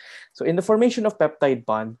atoms. So in the formation of peptide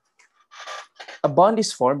bond, a bond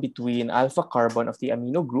is formed between alpha carbon of the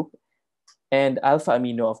amino group and alpha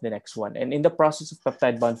amino of the next one. And in the process of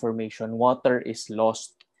peptide bond formation, water is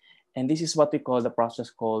lost. And this is what we call the process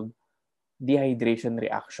called dehydration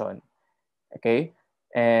reaction. Okay?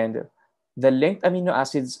 And the linked amino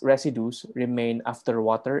acids residues remain after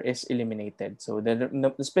water is eliminated. So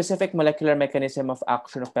the specific molecular mechanism of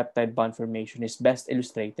action of peptide bond formation is best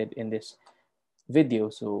illustrated in this video.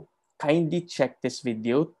 So kindly check this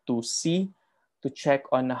video to check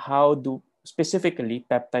on how do specifically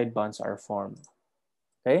peptide bonds are formed.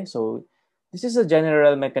 Okay, so this is a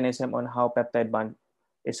general mechanism on how peptide bond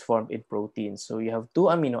is formed in proteins. So you have two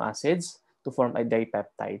amino acids to form a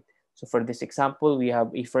dipeptide. So for this example, we have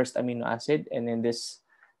a first amino acid, and in this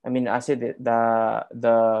amino acid,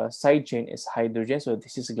 the side chain is hydrogen, so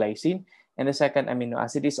this is glycine, and the second amino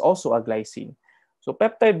acid is also a glycine. So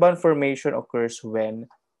peptide bond formation occurs when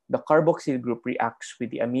the carboxyl group reacts with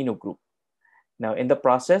the amino group. Now, in the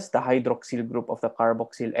process, the hydroxyl group of the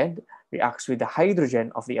carboxyl end reacts with the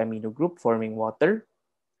hydrogen of the amino group, forming water.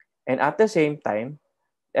 And at the same time,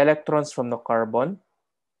 electrons from the carbon,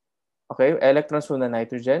 okay, electrons from the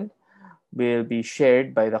nitrogen will be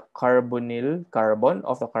shared by the carbonyl carbon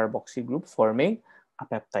of the carboxyl group, forming a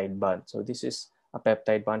peptide bond. So this is a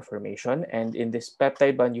peptide bond formation. And in this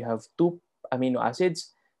peptide bond, you have two amino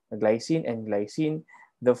acids, glycine and glycine.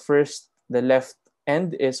 The left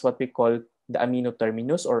end is what we call the amino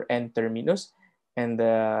terminus or N terminus, and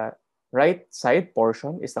the right side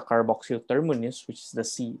portion is the carboxyl terminus, which is the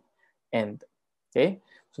C end. Okay,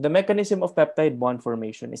 so the mechanism of peptide bond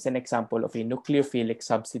formation is an example of a nucleophilic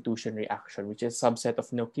substitution reaction, which is a subset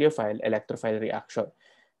of nucleophile electrophile reaction.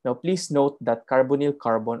 Now, please note that carbonyl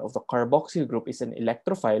carbon of the carboxyl group is an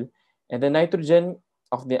electrophile, and the nitrogen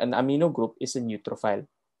of an amino group is a neutrophile.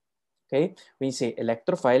 Okay, when you say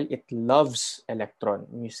electrophile, it loves electron.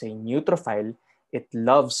 When you say neutrophile, it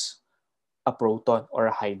loves a proton or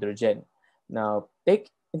a hydrogen. Now,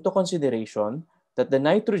 take into consideration that the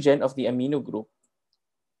nitrogen of the amino group,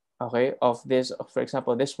 okay, of this, for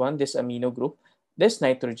example, this amino group, this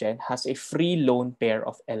nitrogen has a free lone pair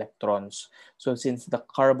of electrons. So since the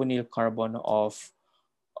carbonyl carbon of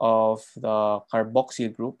the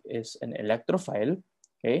carboxyl group is an electrophile,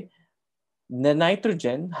 okay, the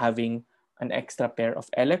nitrogen having an extra pair of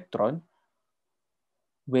electron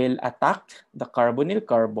will attack the carbonyl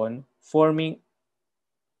carbon, forming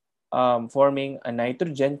a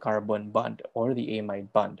nitrogen carbon bond or the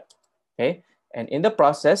amide bond. Okay, and in the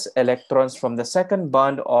process, electrons from the second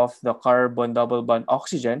bond of the carbon double bond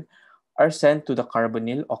oxygen are sent to the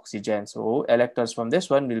carbonyl oxygen. So electrons from this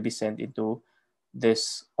one will be sent into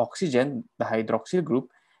this oxygen, the hydroxyl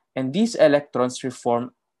group, and these electrons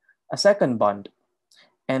reform a second bond.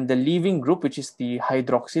 And the leaving group, which is the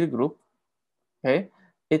hydroxyl group, okay,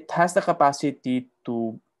 it has the capacity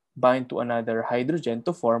to bind to another hydrogen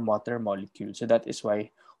to form water molecule. So that is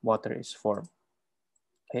why water is formed.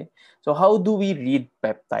 Okay, so how do we read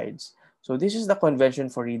peptides? So this is the convention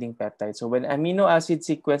for reading peptides. So when amino acid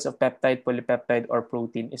sequence of peptide, polypeptide, or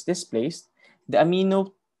protein is displaced, the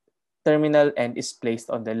amino terminal end is placed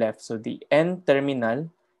on the left. So the N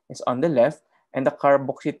terminal is on the left and the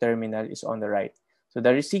carboxy terminal is on the right. So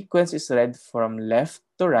the sequence is read from left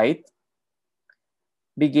to right,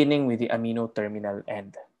 beginning with the amino terminal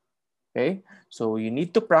end. Okay, so you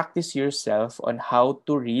need to practice yourself on how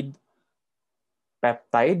to read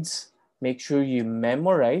peptides. Make sure you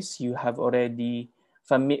memorize. You have already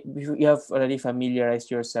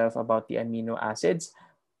familiarized yourself about the amino acids,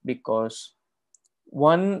 because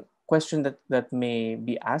one question that may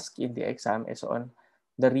be asked in the exam is on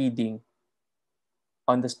the reading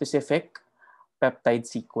on the specific peptide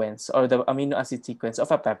sequence or the amino acid sequence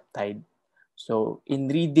of a peptide. So in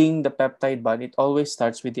reading the peptide bond, it always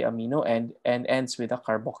starts with the amino end and ends with a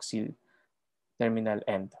carboxyl terminal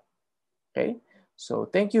end. Okay, so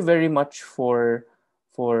thank you very much for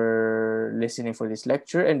listening for this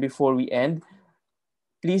lecture. And before we end,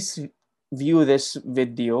 please view this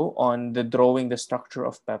video on the drawing the structure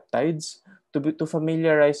of peptides to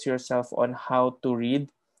familiarize yourself on how to read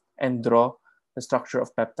and draw the structure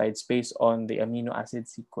of peptides based on the amino acid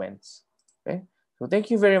sequence. Okay, so thank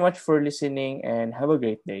you very much for listening and have a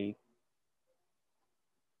great day.